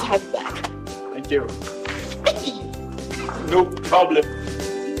 Great to have you back. Thank you. No problem.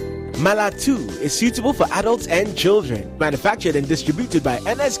 Malatu is suitable for adults and children. Manufactured and distributed by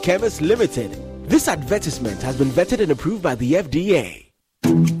NS Chemist Limited. This advertisement has been vetted and approved by the FDA.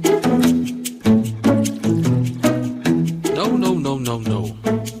 No.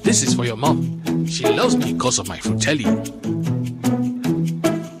 This is for your mom. She loves me because of my frutelli.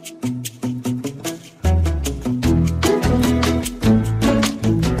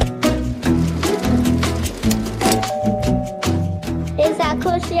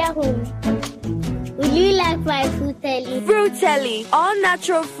 Will you Fruitelli,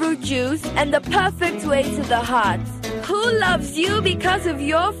 all-natural fruit juice and the perfect way to the heart. Who loves you because of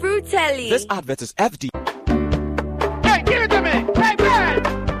your Fruitelli? This advert is FD. Hey, give it to me! Hey, man!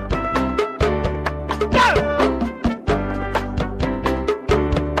 Go!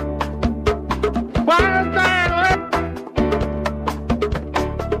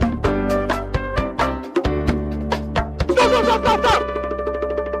 Stop!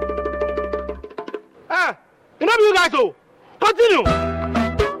 Ah, enough you guys, oh! Continue!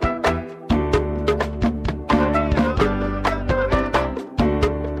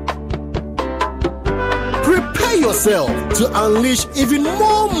 Prepare yourself to unleash even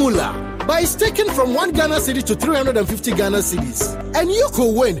more moolah by staking from 1 Ghana cedi to 350 Ghana cedis. And you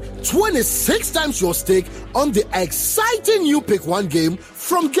could win 26 times your stake on the exciting new Pick 1 game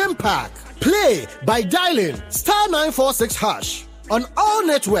from Game Pack. Play by dialing *946# on all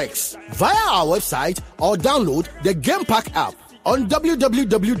networks via our website or download the Game Pack app on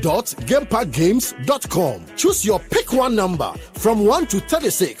www.gamepackgames.com. Choose your Pick 1 number from 1 to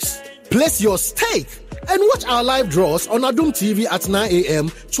 36. Place your stake and watch our live draws on Adum TV at 9 a.m.,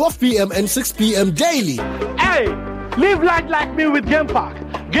 12 p.m. and 6 p.m. daily. Hey, live life like me with Game Pack.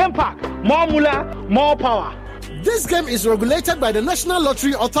 Game Pack, more moolah, more power. This game is regulated by the National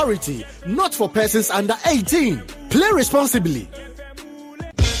Lottery Authority, not for persons under 18. Play responsibly.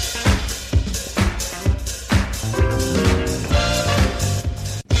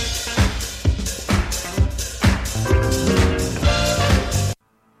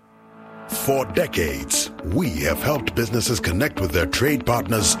 For decades, we have helped businesses connect with their trade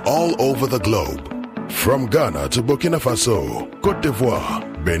partners all over the globe. From Ghana to Burkina Faso, Côte d'Ivoire,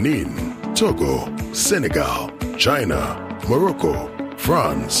 Benin, Togo, Senegal, China, Morocco,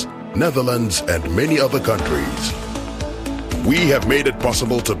 France, Netherlands, and many other countries. We have made it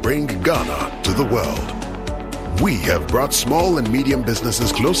possible to bring Ghana to the world. We have brought small and medium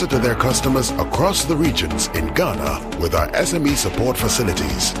businesses closer to their customers across the regions in Ghana with our SME support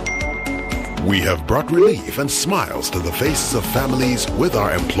facilities. We have brought relief and smiles to the faces of families with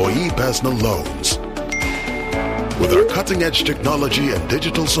our employee personal loans. With our cutting-edge technology and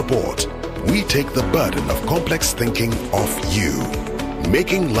digital support, we take the burden of complex thinking off you,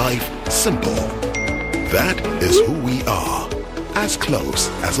 making life simple. That is who we are, as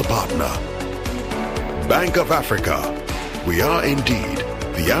close as a partner. Bank of Africa. We are indeed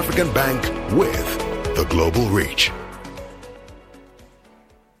the African bank with the global reach.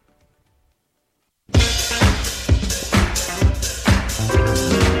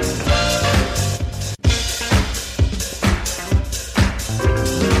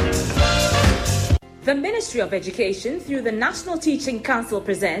 The Ministry of Education, through the National Teaching Council,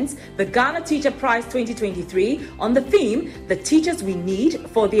 presents the Ghana Teacher Prize 2023 on the theme, The Teachers We Need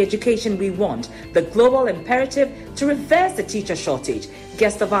for the Education We Want, the global imperative to reverse the teacher shortage.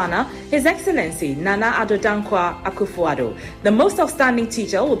 Guest of honor, His Excellency Nana Addo Dankwa Akufo-Addo. The most outstanding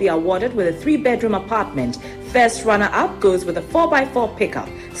teacher will be awarded with a 3-bedroom apartment. First runner-up goes with a 4x4 pickup.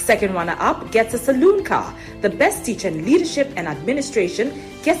 Second runner-up gets a saloon car. The best teacher in leadership and administration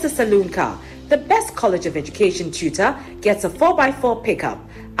gets a saloon car. The best College of Education tutor gets a 4x4 pickup.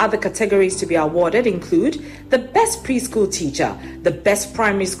 Other categories to be awarded include the best preschool teacher, the best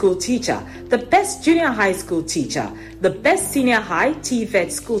primary school teacher, the best junior high school teacher, the best senior high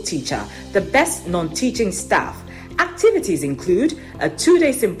TVET school teacher, the best non-teaching staff. Activities include a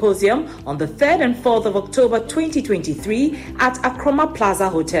 2-day symposium on the 3rd and 4th of October 2023 at Akroma Plaza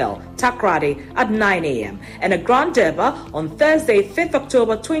Hotel, Takrady at 9 a.m. and a Grand Durbar on Thursday 5th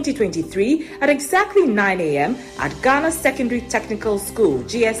October 2023 at exactly 9 a.m. at Ghana Secondary Technical School,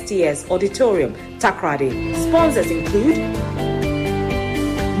 GSTS Auditorium, Takrady. Sponsors include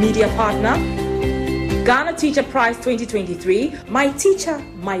Media Partner, Ghana Teacher Prize 2023, My Teacher,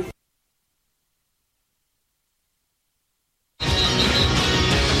 My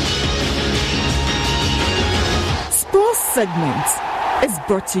segment is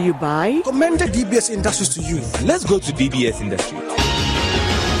brought to you by Commended DBS Industries to you. Let's go to DBS Industries.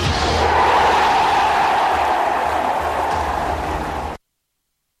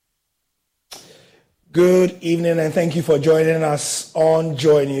 Good evening and thank you for joining us on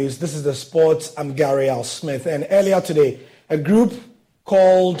Joy News. This is the Sports. I'm Gary Al Smith, and earlier today a group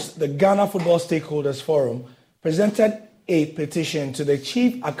called the Ghana Football Stakeholders Forum presented a petition to the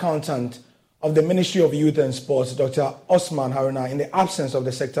Chief Accountant of the Ministry of Youth and Sports, Dr. Osman Haruna, in the absence of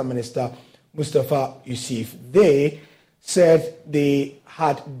the Sector Minister, Mustafa Yusuf. They said they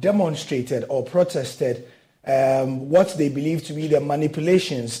had demonstrated or protested what they believe to be the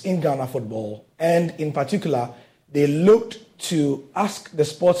manipulations in Ghana football. And in particular, they looked to ask the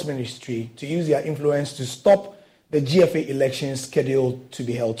Sports Ministry to use their influence to stop the GFA elections scheduled to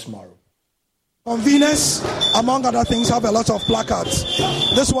be held tomorrow. Conveners, among other things, have a lot of placards.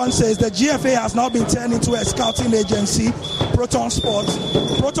 This one says the GFA has now been turned into a scouting agency, Proton Sports.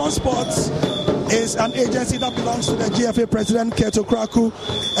 Proton Sports is an agency that belongs to the GFA president, Keto Kraku,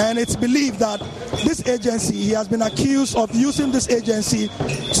 and it's believed that this agency, he has been accused of using this agency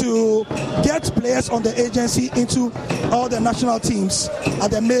to get players on the agency into all the national teams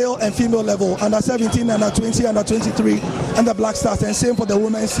at the male and female level, under 17, under 20, under 23, and the Black Stars, and same for the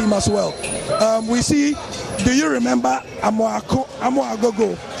women's team as well. We see, do you remember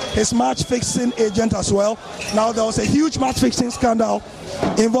Amoagogo, his match fixing agent as well? Now there was a huge match fixing scandal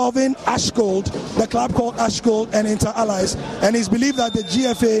involving Ash Gold, the club called Ash Gold and Inter Allies, and it's believed that the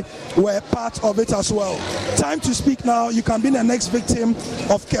GFA were part of it as well. Time to speak now. You can be the next victim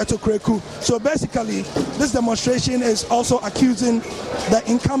of Keto Kreku. So basically, this demonstration is also accusing the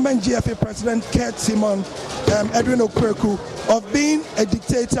incumbent GFA president, Kurt Simon, Edwin Okreku, of being a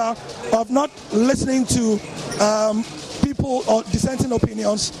dictator, of not listening to people or dissenting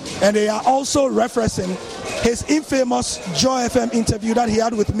opinions, and they are also referencing his infamous Joy FM interview that he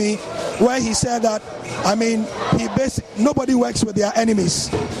had with me, where he said that, nobody works with their enemies.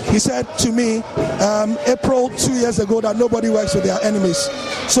 He said to me, April 2 years ago, that nobody works with their enemies.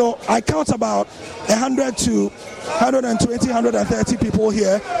 So I count about 100 to 120, 130 people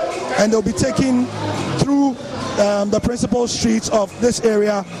here, and they'll be taken through the principal streets of this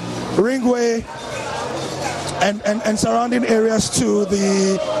area, Ringway, and surrounding areas to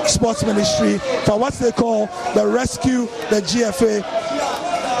the sports ministry for what they call the Rescue the GFA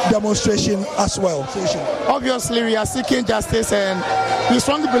demonstration as well. Obviously, we are seeking justice, and we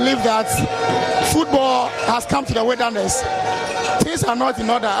strongly believe that football has come to the wilderness. Things are not in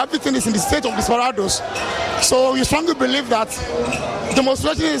order. Everything is in the state of desperados. So we strongly believe that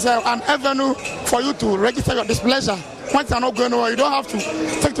demonstration is an avenue for you to register your displeasure. Once you are not going over, you don't have to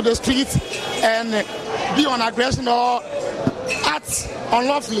take to the streets and be on aggression or act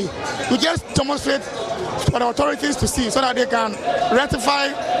unlawfully. You just demonstrate for the authorities to see, so that they can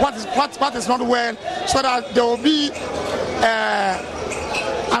rectify what is not well, so that there will be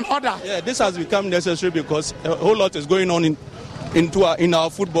an order. Yeah, this has become necessary because a whole lot is going on in our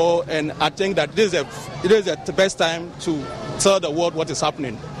football, and I think that this is the best time to tell the world what is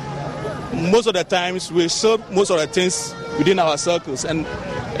happening. Most of the times we serve most of the things within our circles, and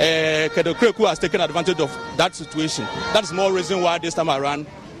Kedo Kreku has taken advantage of that situation. That's more reason why this time around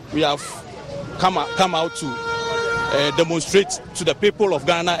we have come out to demonstrate to the people of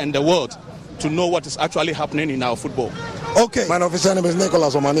Ghana and the world to know what is actually happening in our football. Okay. My official name is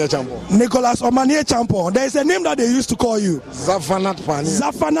Nicholas Omanie Champo. Nicholas Omanie Champo. There is a name that they used to call you. Zafanat Pania.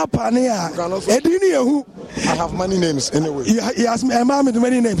 Zafanat Pania. I have many names anyway. He has a man with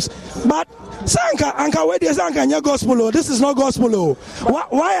many names. But Sanka, where is Sanka in your gospel? This is not gospel.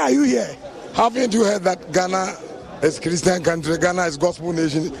 Why are you here? Haven't you heard that Ghana is Christian country, Ghana is gospel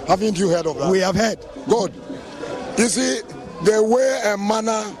nation? Haven't you heard of that? We have heard. Good. You see, the way and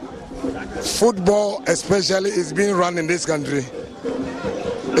manner football especially is being run in this country,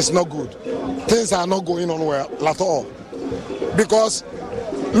 it's not good. Things are not going on well at all. Because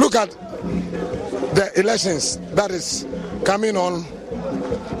look at the elections that is coming on,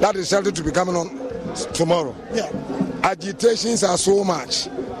 that is scheduled to be coming on tomorrow. Yeah. Agitations are so much.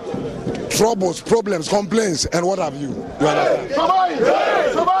 Troubles, problems, complaints, and what have you. You understand?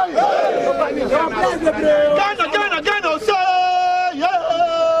 Ghana, say yeah.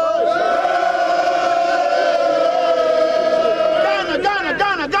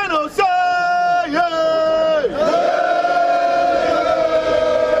 Ghana, say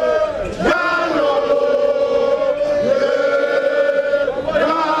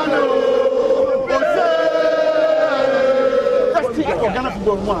Ghana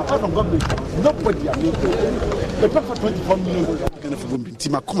football one, apart from government, nobody are making. They pay for 24 million. Ghana football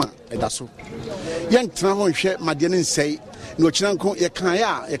team akoma edaso. Yen tena ho hwe madie ne nsei no chinanko ye kan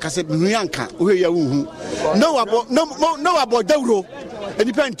ya ye kase nuyanka ohwe ya wuhu. No abo dawro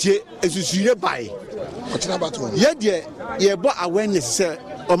enipa ntie esusuye bai. Ochina batu. Ye de ye bo awareness say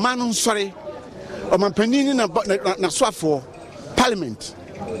oman no nsore. Oman panini na soafo parliament.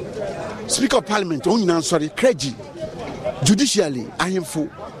 Speaker of parliament on nyina nsore clergy. Judicially, ahemfo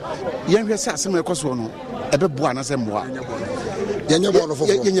yenhwe se asem ekoso no ebebo anase mboa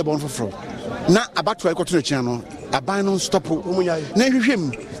yenye bon foforo na abato ekoto no chian no aban no stop na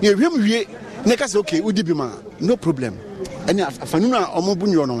hwehwem wie na ka se okay udi bi ma no problem any afanu na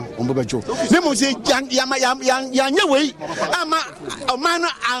omobunyo no ombobejo na mo se yanya wei ama oman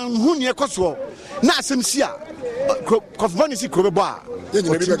anhu ne ekoso na asem si a kofbani si krobebo a yenye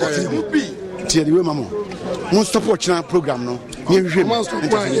bi be ka ye tiere we mamo Won't stop watching our program no. Injunctions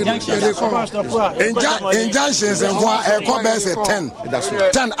and what 10. That's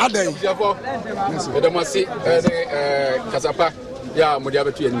 10 other. Yeah, and we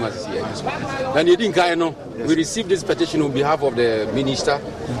received this petition on behalf of the minister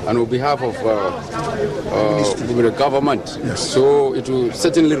and on behalf of the government. Yes. So it will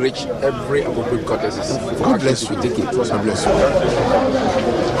certainly reach every appropriate courtesy for action to be taken. God bless you.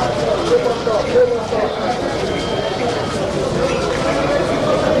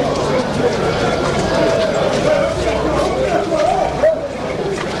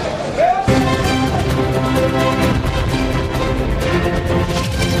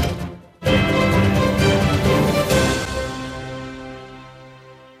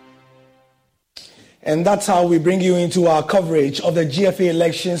 And that's how we bring you into our coverage of the GFA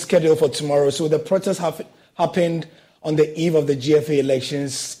election scheduled for tomorrow. So the protests have happened on the eve of the GFA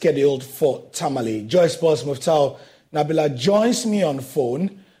elections scheduled for Tamale. Joy Sports Muftau Nabila joins me on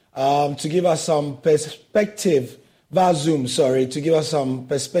phone to give us some perspective, via Zoom, to give us some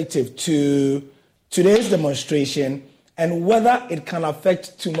perspective to today's demonstration and whether it can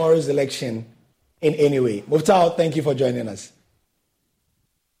affect tomorrow's election in any way. Muftau, thank you for joining us.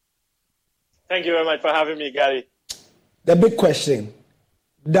 Thank you very much for having me, Gary. The big question,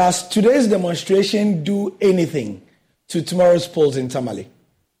 does today's demonstration do anything to tomorrow's polls in Tamale?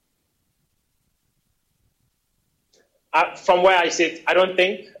 From where I sit, I don't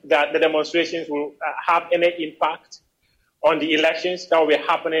think that the demonstrations will have any impact on the elections that will be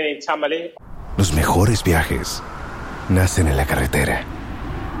happening in Tamale. Los mejores viajes nacen en la carretera,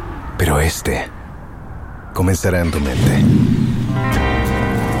 pero este comenzará en tu mente.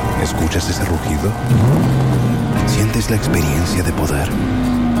 ¿Escuchas ese rugido? ¿Sientes la experiencia de poder?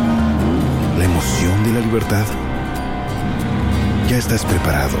 ¿La emoción de la libertad? Ya estás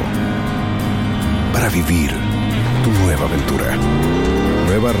preparado para vivir tu nueva aventura.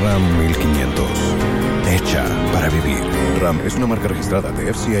 Nueva RAM 1500. Hecha para vivir. RAM es una marca registrada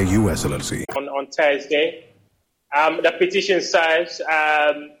de FCA US LLC. On Thursday, the petition says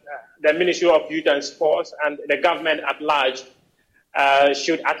the Ministry of Youth and Sports and the government at large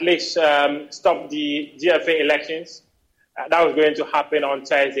should at least stop the GFA elections. That was going to happen on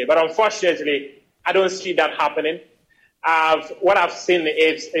Thursday. But unfortunately, I don't see that happening. What I've seen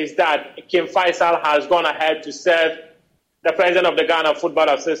is that Kim Faisal has gone ahead to serve the president of the Ghana Football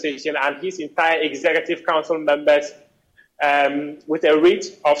Association and his entire executive council members with a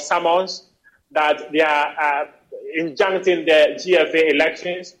writ of summons that they are injuncting the GFA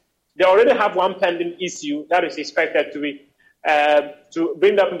elections. They already have one pending issue that is expected to be to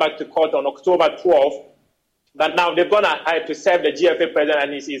bring them back to court on October 12th. But now they've gone ahead to serve the GFA president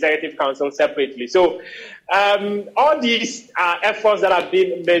and his executive council separately. So all these efforts that have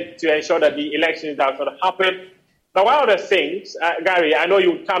been made to ensure that the elections does not happen. But one of the things, Gary, I know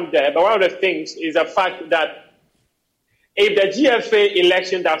you would come there, but one of the things is the fact that if the GFA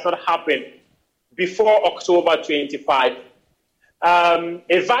election does not happen before October 25,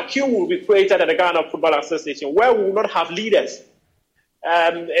 a vacuum will be created at the Ghana Football Association where we will not have leaders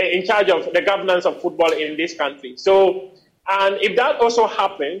in charge of the governance of football in this country. So, and if that also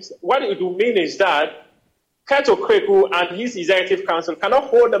happens, what it will mean is that Keto Kreku and his executive council cannot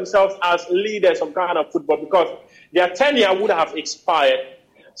hold themselves as leaders of Ghana football because their tenure would have expired.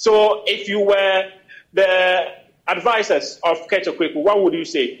 So if you were the advisors of Keto Kreku, what would you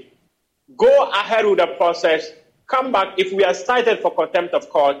say? Go ahead with the process, come back. If we are cited for contempt of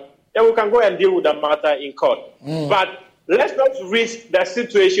court, then we can go and deal with the matter in court. But let's not risk the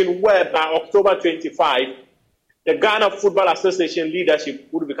situation where by October 25, the Ghana Football Association leadership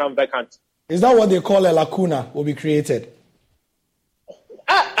would become vacant. Is that what they call a lacuna will be created?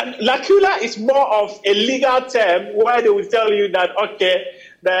 Lacuna is more of a legal term where they will tell you that, okay,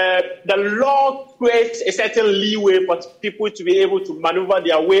 the law creates a certain leeway for people to be able to maneuver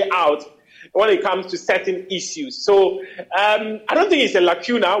their way out when it comes to certain issues. So I don't think it's a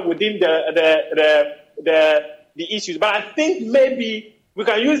lacuna within the issues, but I think maybe we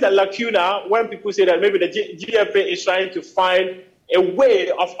can use the lacuna when people say that maybe the GFA is trying to find a way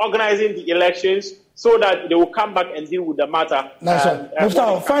of organizing the elections so that they will come back and deal with the matter. Nice one.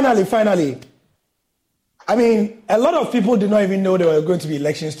 Muftau, finally. I mean, a lot of people did not even know there were going to be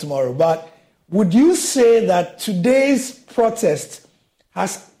elections tomorrow, but would you say that today's protest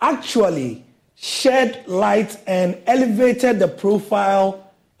has actually shed light and elevated the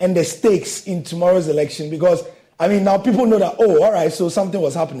profile and the stakes in tomorrow's election? Because, I mean, now people know that, oh, all right, so something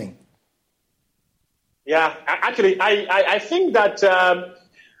was happening. Yeah, actually, I think that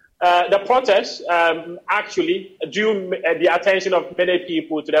The protest actually drew the attention of many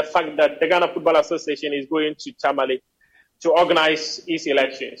people to the fact that the Ghana Football Association is going to Tamale to organize its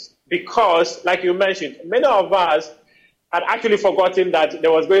elections. Because, like you mentioned, many of us had actually forgotten that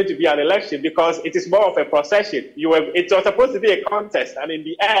there was going to be an election because it is more of a procession. It was supposed to be a contest, and in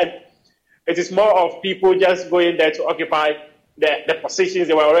the end, it is more of people just going there to occupy the positions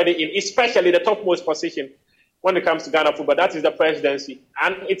they were already in, especially the topmost position when it comes to Ghana football. That is the presidency.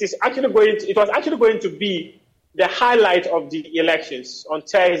 And it was actually going to be the highlight of the elections on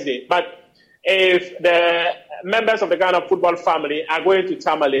Thursday. But if the members of the Ghana football family are going to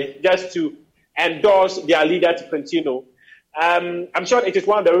Tamale just to endorse their leader to continue, I'm sure it is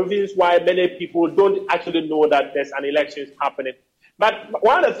one of the reasons why many people don't actually know that there's an election happening. But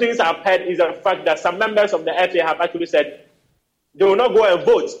one of the things I've heard is the fact that some members of the FA have actually said they will not go and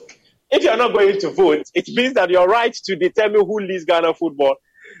vote. If you're not going to vote, it means that your right to determine who leads Ghana football,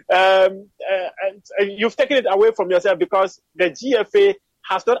 and you've taken it away from yourself because the GFA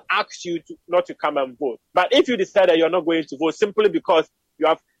has not asked you not to come and vote. But if you decide that you're not going to vote simply because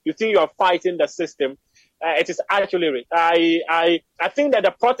you think you are fighting the system, it is actually right. I think that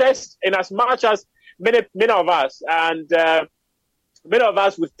the protest, in as much as many of us and many of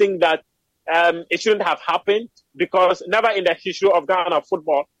us would think that it shouldn't have happened, because never in the history of Ghana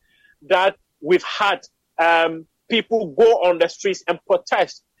football that we've had people go on the streets and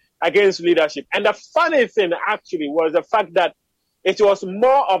protest against leadership. And the funny thing actually was the fact that it was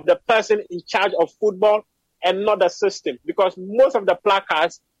more of the person in charge of football and not the system, because most of the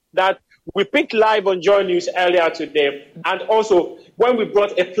placards that we picked live on JoyNews earlier today, and also when we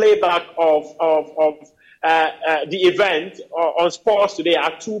brought a playback of the event on Sports Today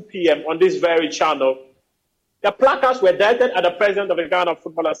at 2 p.m. on this very channel, the placards were directed at the president of the Ghana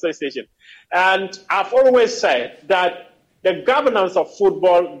Football Association. And I've always said that the governance of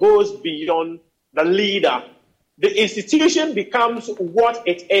football goes beyond the leader. The institution becomes what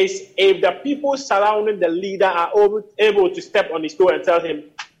it is if the people surrounding the leader are able to step on his toe and tell him,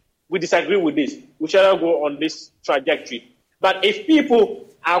 we disagree with this, we shall go on this trajectory. But if people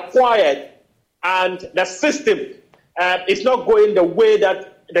are quiet and the system is not going the way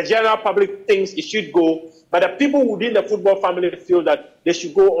that the general public thinks it should go, but the people within the football family feel that they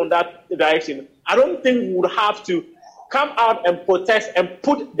should go on that direction, I don't think we would have to come out and protest and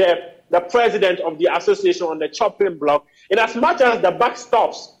put the president of the association on the chopping block, in as much as the buck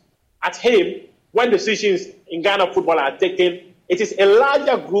stops at him when decisions in Ghana football are taken. It is a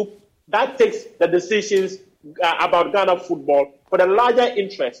larger group that takes the decisions about Ghana football for the larger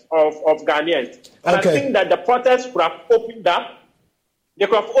interest of Ghanaians. And I think that the protests could have opened up. They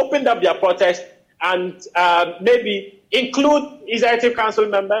could have opened up their protest and maybe include executive council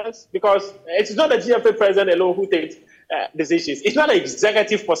members, because it's not the GFA president alone who takes decisions. It's not an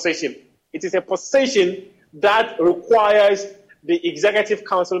executive position. It is a position that requires the executive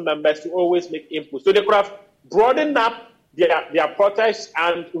council members to always make input. So they could have broadened up their protests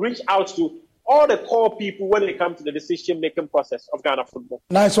and reach out to all the core people when it comes to the decision-making process of Ghana football.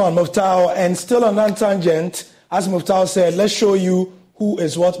 Nice one, Muftau. And still on that tangent, as Muftau said, let's show you who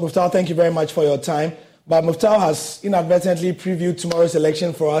is what. Muftau, thank you very much for your time. But Muftau has inadvertently previewed tomorrow's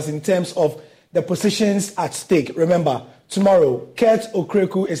election for us in terms of the positions at stake. Remember, tomorrow, Kurt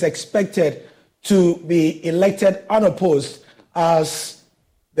Okreku is expected to be elected unopposed as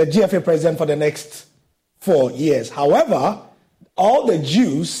the GFA president for the next 4 years. However, all the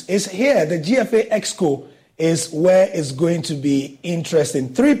juice is here. The GFA Exco is where it's going to be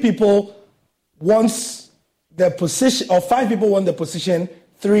interesting. 3 people want the position, or 5 people want the position,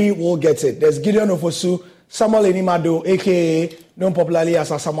 3 will get it. There's Gideon Ofosu, Samuel Enimado, aka known popularly as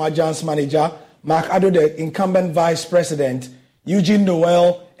Asamoah Gyan's manager, Mark Addo, the incumbent vice president, Eugene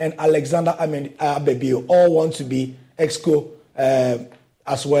Noel, and Alexander Abebio all want to be Exco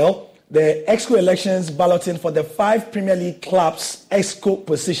as well. The Exco elections balloting for the 5 Premier League clubs' Exco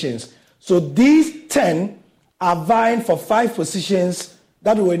positions. So these 10 are vying for 5 positions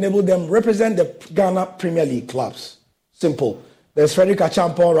that will enable them represent the Ghana Premier League clubs. Simple. There's Frederick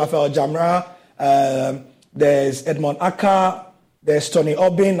Achampon, Raphael Jamra, there's Edmond Aka, there's Tony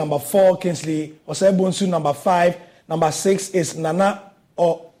Obin, number 4, Kingsley Osebunsu, number 5, number 6 is Nana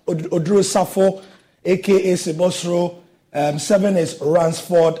Oduro Safo, aka Sebosro. 7 is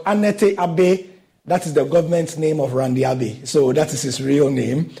Ransford Anete Abe. That is the government's name of Randy Abe. So that is his real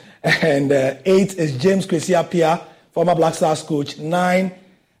name. And 8 is James Kwesi Appiah, former Black Stars coach. 9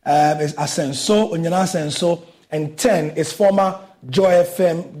 is Asenso, Onyana Asenso. And 10 is former Joy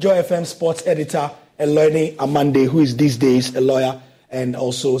FM sports editor Eloine Amande, who is these days a lawyer and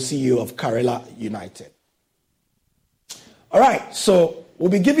also CEO of Karela United. All right, so We'll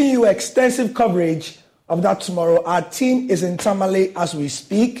be giving you extensive coverage of that tomorrow. Our team is in Tamale as we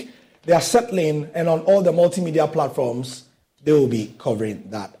speak. They are settling, and on all the multimedia platforms, they will be covering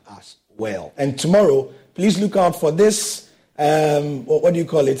that as well. And tomorrow, please look out for this,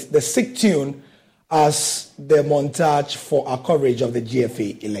 the sick tune as the montage for our coverage of the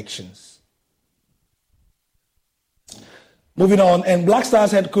GFA elections. Moving on, and Black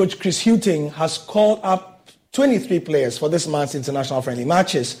Stars head coach Chris Hughton has called up 23 players for this month's international friendly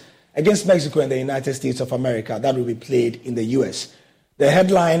matches against Mexico and the United States of America that will be played in the U.S. The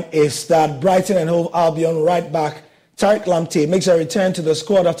headline is that Brighton and Hove Albion right back Tariq Lamptey makes a return to the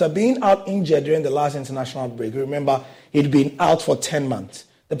squad after being out injured during the last international break. Remember, he'd been out for 10 months.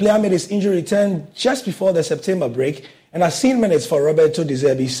 The player made his injury return just before the September break and has seen minutes for Roberto De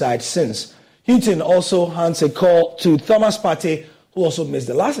Zerbi's side since. Hughton also hands a call to Thomas Partey, who also missed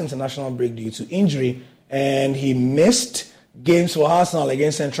the last international break due to injury, and he missed games for Arsenal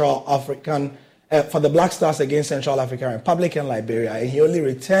against Central African, for the Black Stars against Central African Republic and Liberia, and he only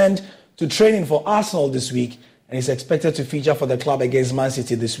returned to training for Arsenal this week, and is expected to feature for the club against Man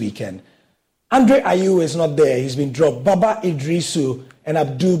City this weekend. Andre Ayew is not there. He's been dropped. Baba Idrisu and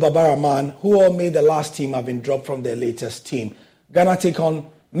Abdul Babarahman, who all made the last team, have been dropped from their latest team. Ghana take on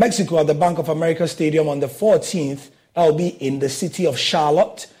Mexico at the Bank of America Stadium on the 14th. That will be in the city of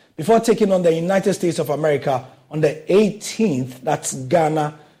Charlotte, before taking on the United States of America on the 18th. That's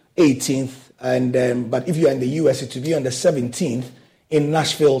Ghana 18th. But if you're in the US, it will be on the 17th in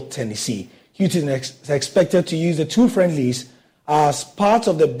Nashville, Tennessee. Hughton is expected to use the two friendlies as part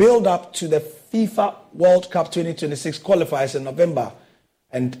of the build-up to the FIFA World Cup 2026 qualifiers in November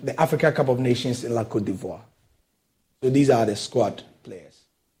and the Africa Cup of Nations in La Côte d'Ivoire. So these are the squad players.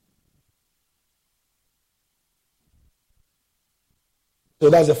 So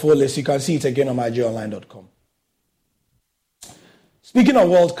that's the full list. You can see it again on myjoyonline.com. Speaking of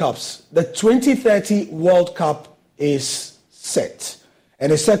World Cups, the 2030 World Cup is set.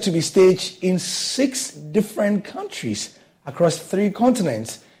 And is set to be staged in 6 different countries across 3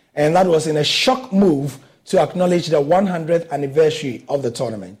 continents. And that was in a shock move to acknowledge the 100th anniversary of the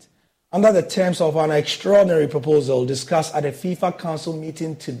tournament. Under the terms of an extraordinary proposal discussed at a FIFA Council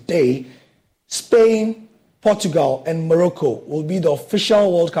meeting today, Spain, Portugal, and Morocco will be the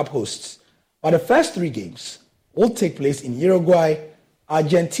official World Cup hosts. But the first 3 games will take place in Uruguay,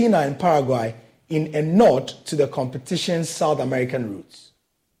 Argentina, and Paraguay in a nod to the competition's South American roots.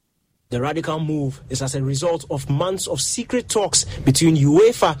 The radical move is as a result of months of secret talks between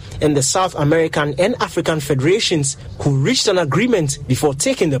UEFA and the South American and African federations, who reached an agreement before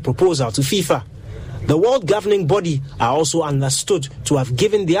taking the proposal to FIFA. The world governing body are also understood to have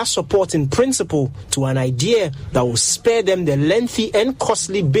given their support in principle to an idea that will spare them the lengthy and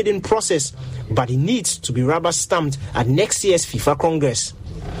costly bidding process, but it needs to be rubber stamped at next year's FIFA Congress.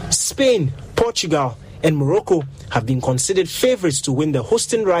 Spain, Portugal, and Morocco have been considered favourites to win the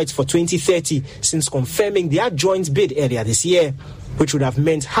hosting rights for 2030 since confirming their joint bid earlier this year, which would have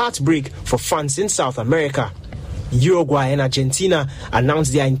meant heartbreak for fans in South America. Uruguay and Argentina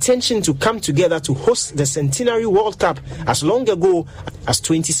announced their intention to come together to host the Centenary World Cup as long ago as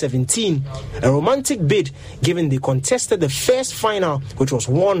 2017, a romantic bid given they contested the first final, which was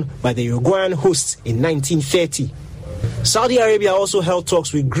won by the Uruguayan hosts in 1930. Saudi Arabia also held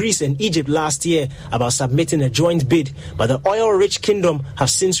talks with Greece and Egypt last year about submitting a joint bid, but the oil-rich kingdom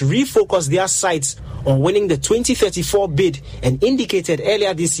have since refocused their sights on winning the 2034 bid and indicated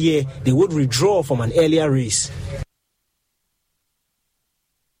earlier this year they would withdraw from an earlier race.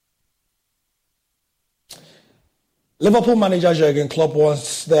 Liverpool manager Jurgen Klopp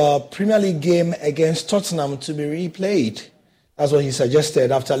wants the Premier League game against Tottenham to be replayed. That's what he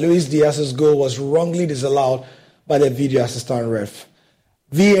suggested after Luis Diaz's goal was wrongly disallowed by the video assistant ref.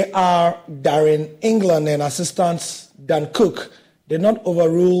 VAR Darren England and assistants Dan Cook did not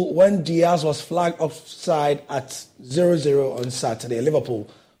overrule when Diaz was flagged offside at 0-0 on Saturday. Liverpool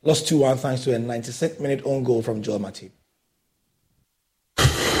lost 2-1 thanks to a 96th-minute own goal from Joel Matip.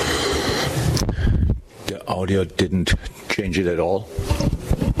 The audio didn't change it at all.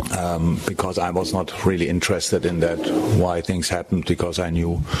 Because I was not really interested in that, why things happened, because I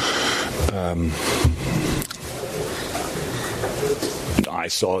knew I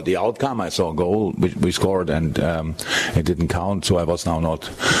saw the outcome, I saw a goal, we scored, and it didn't count, so I was now not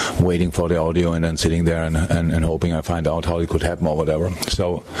waiting for the audio and then sitting there and hoping I find out how it could happen or whatever.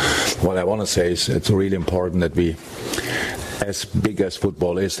 So what I want to say is it's really important that we, as big as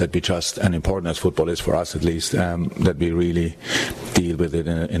football is, that we just, and important as football is for us at least, that we really deal with it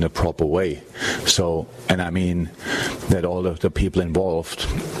in a proper way. So, and I mean that all of the people involved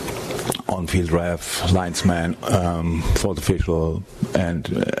on-field ref, linesman, fourth official, and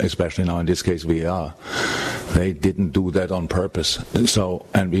especially now in this case VAR. They didn't do that on purpose. So,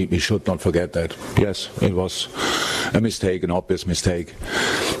 and we should not forget that. Yes, it was a mistake, an obvious mistake.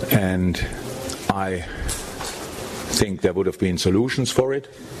 And I think there would have been solutions for it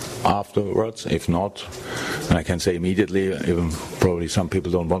afterwards. If not, and I can say immediately, even probably some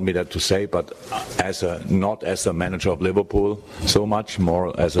people don't want me that to say, but not as a manager of Liverpool so much,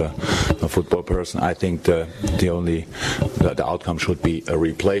 more as a football person, I think the outcome should be a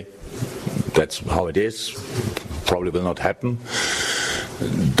replay. That's how it is. Probably will not happen.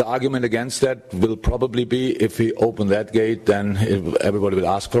 The argument against that will probably be if we open that gate, then everybody will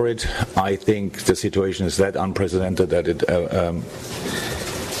ask for it. I think the situation is that unprecedented that it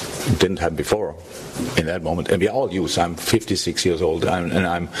didn't happen before in that moment. And we are all used. I'm 56 years old and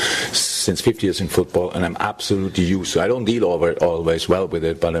I'm since 50 years in football, and I'm absolutely used. I don't deal always well with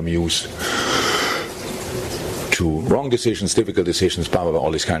it, but I'm used to wrong decisions, difficult decisions, blah, blah, blah,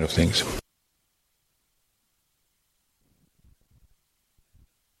 all these kind of things.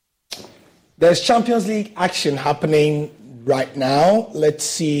 There's Champions League action happening right now. Let's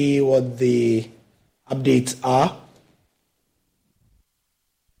see what the updates are.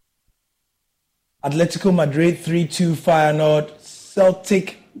 Atletico Madrid 3-2 Feyenoord.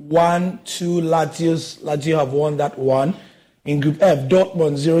 Celtic 1-2 Lazio have won that one. In Group F,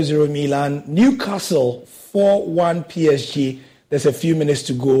 Dortmund 0-0 Milan. Newcastle 4-1 PSG. There's a few minutes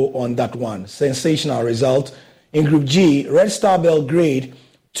to go on that one. Sensational result. In Group G, Red Star Belgrade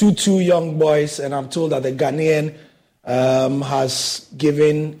 2-2 Young Boys, and I'm told that the Ghanaian has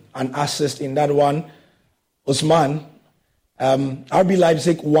given an assist in that one. Usman, RB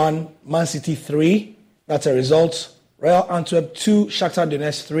Leipzig 1, Man City 3. That's a result. Real Antwerp 2, Shakhtar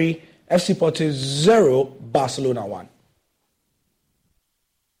Donetsk 3, FC Porto 0, Barcelona 1.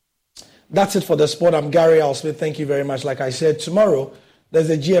 That's it for the sport. I'm Gary Al Smith. Thank you very much. Like I said, tomorrow there's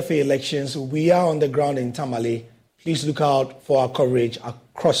the GFA elections. We are on the ground in Tamale. Please look out for our coverage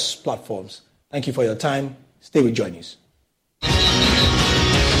across platforms. Thank you for your time. Stay with JoyNews.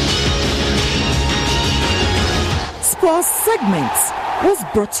 Sports segments was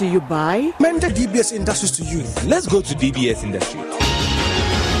brought to you by Mende DBS Industries to you. Let's go to DBS Industries.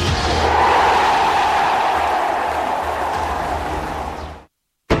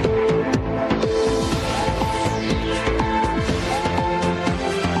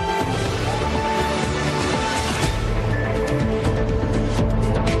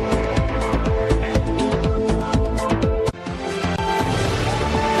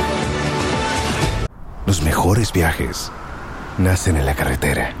 Los mejores viajes nacen en la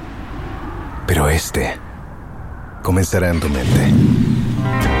carretera, pero este comenzará en tu mente.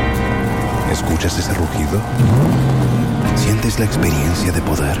 ¿Escuchas ese rugido? ¿Sientes la experiencia de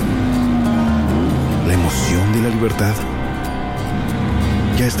poder? ¿La emoción de la libertad?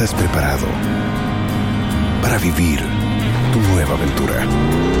 Ya estás preparado para vivir tu nueva aventura.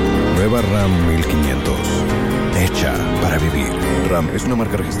 Nueva Ram 1500, hecha para vivir. Ram es una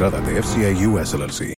marca registrada de FCI US LLC.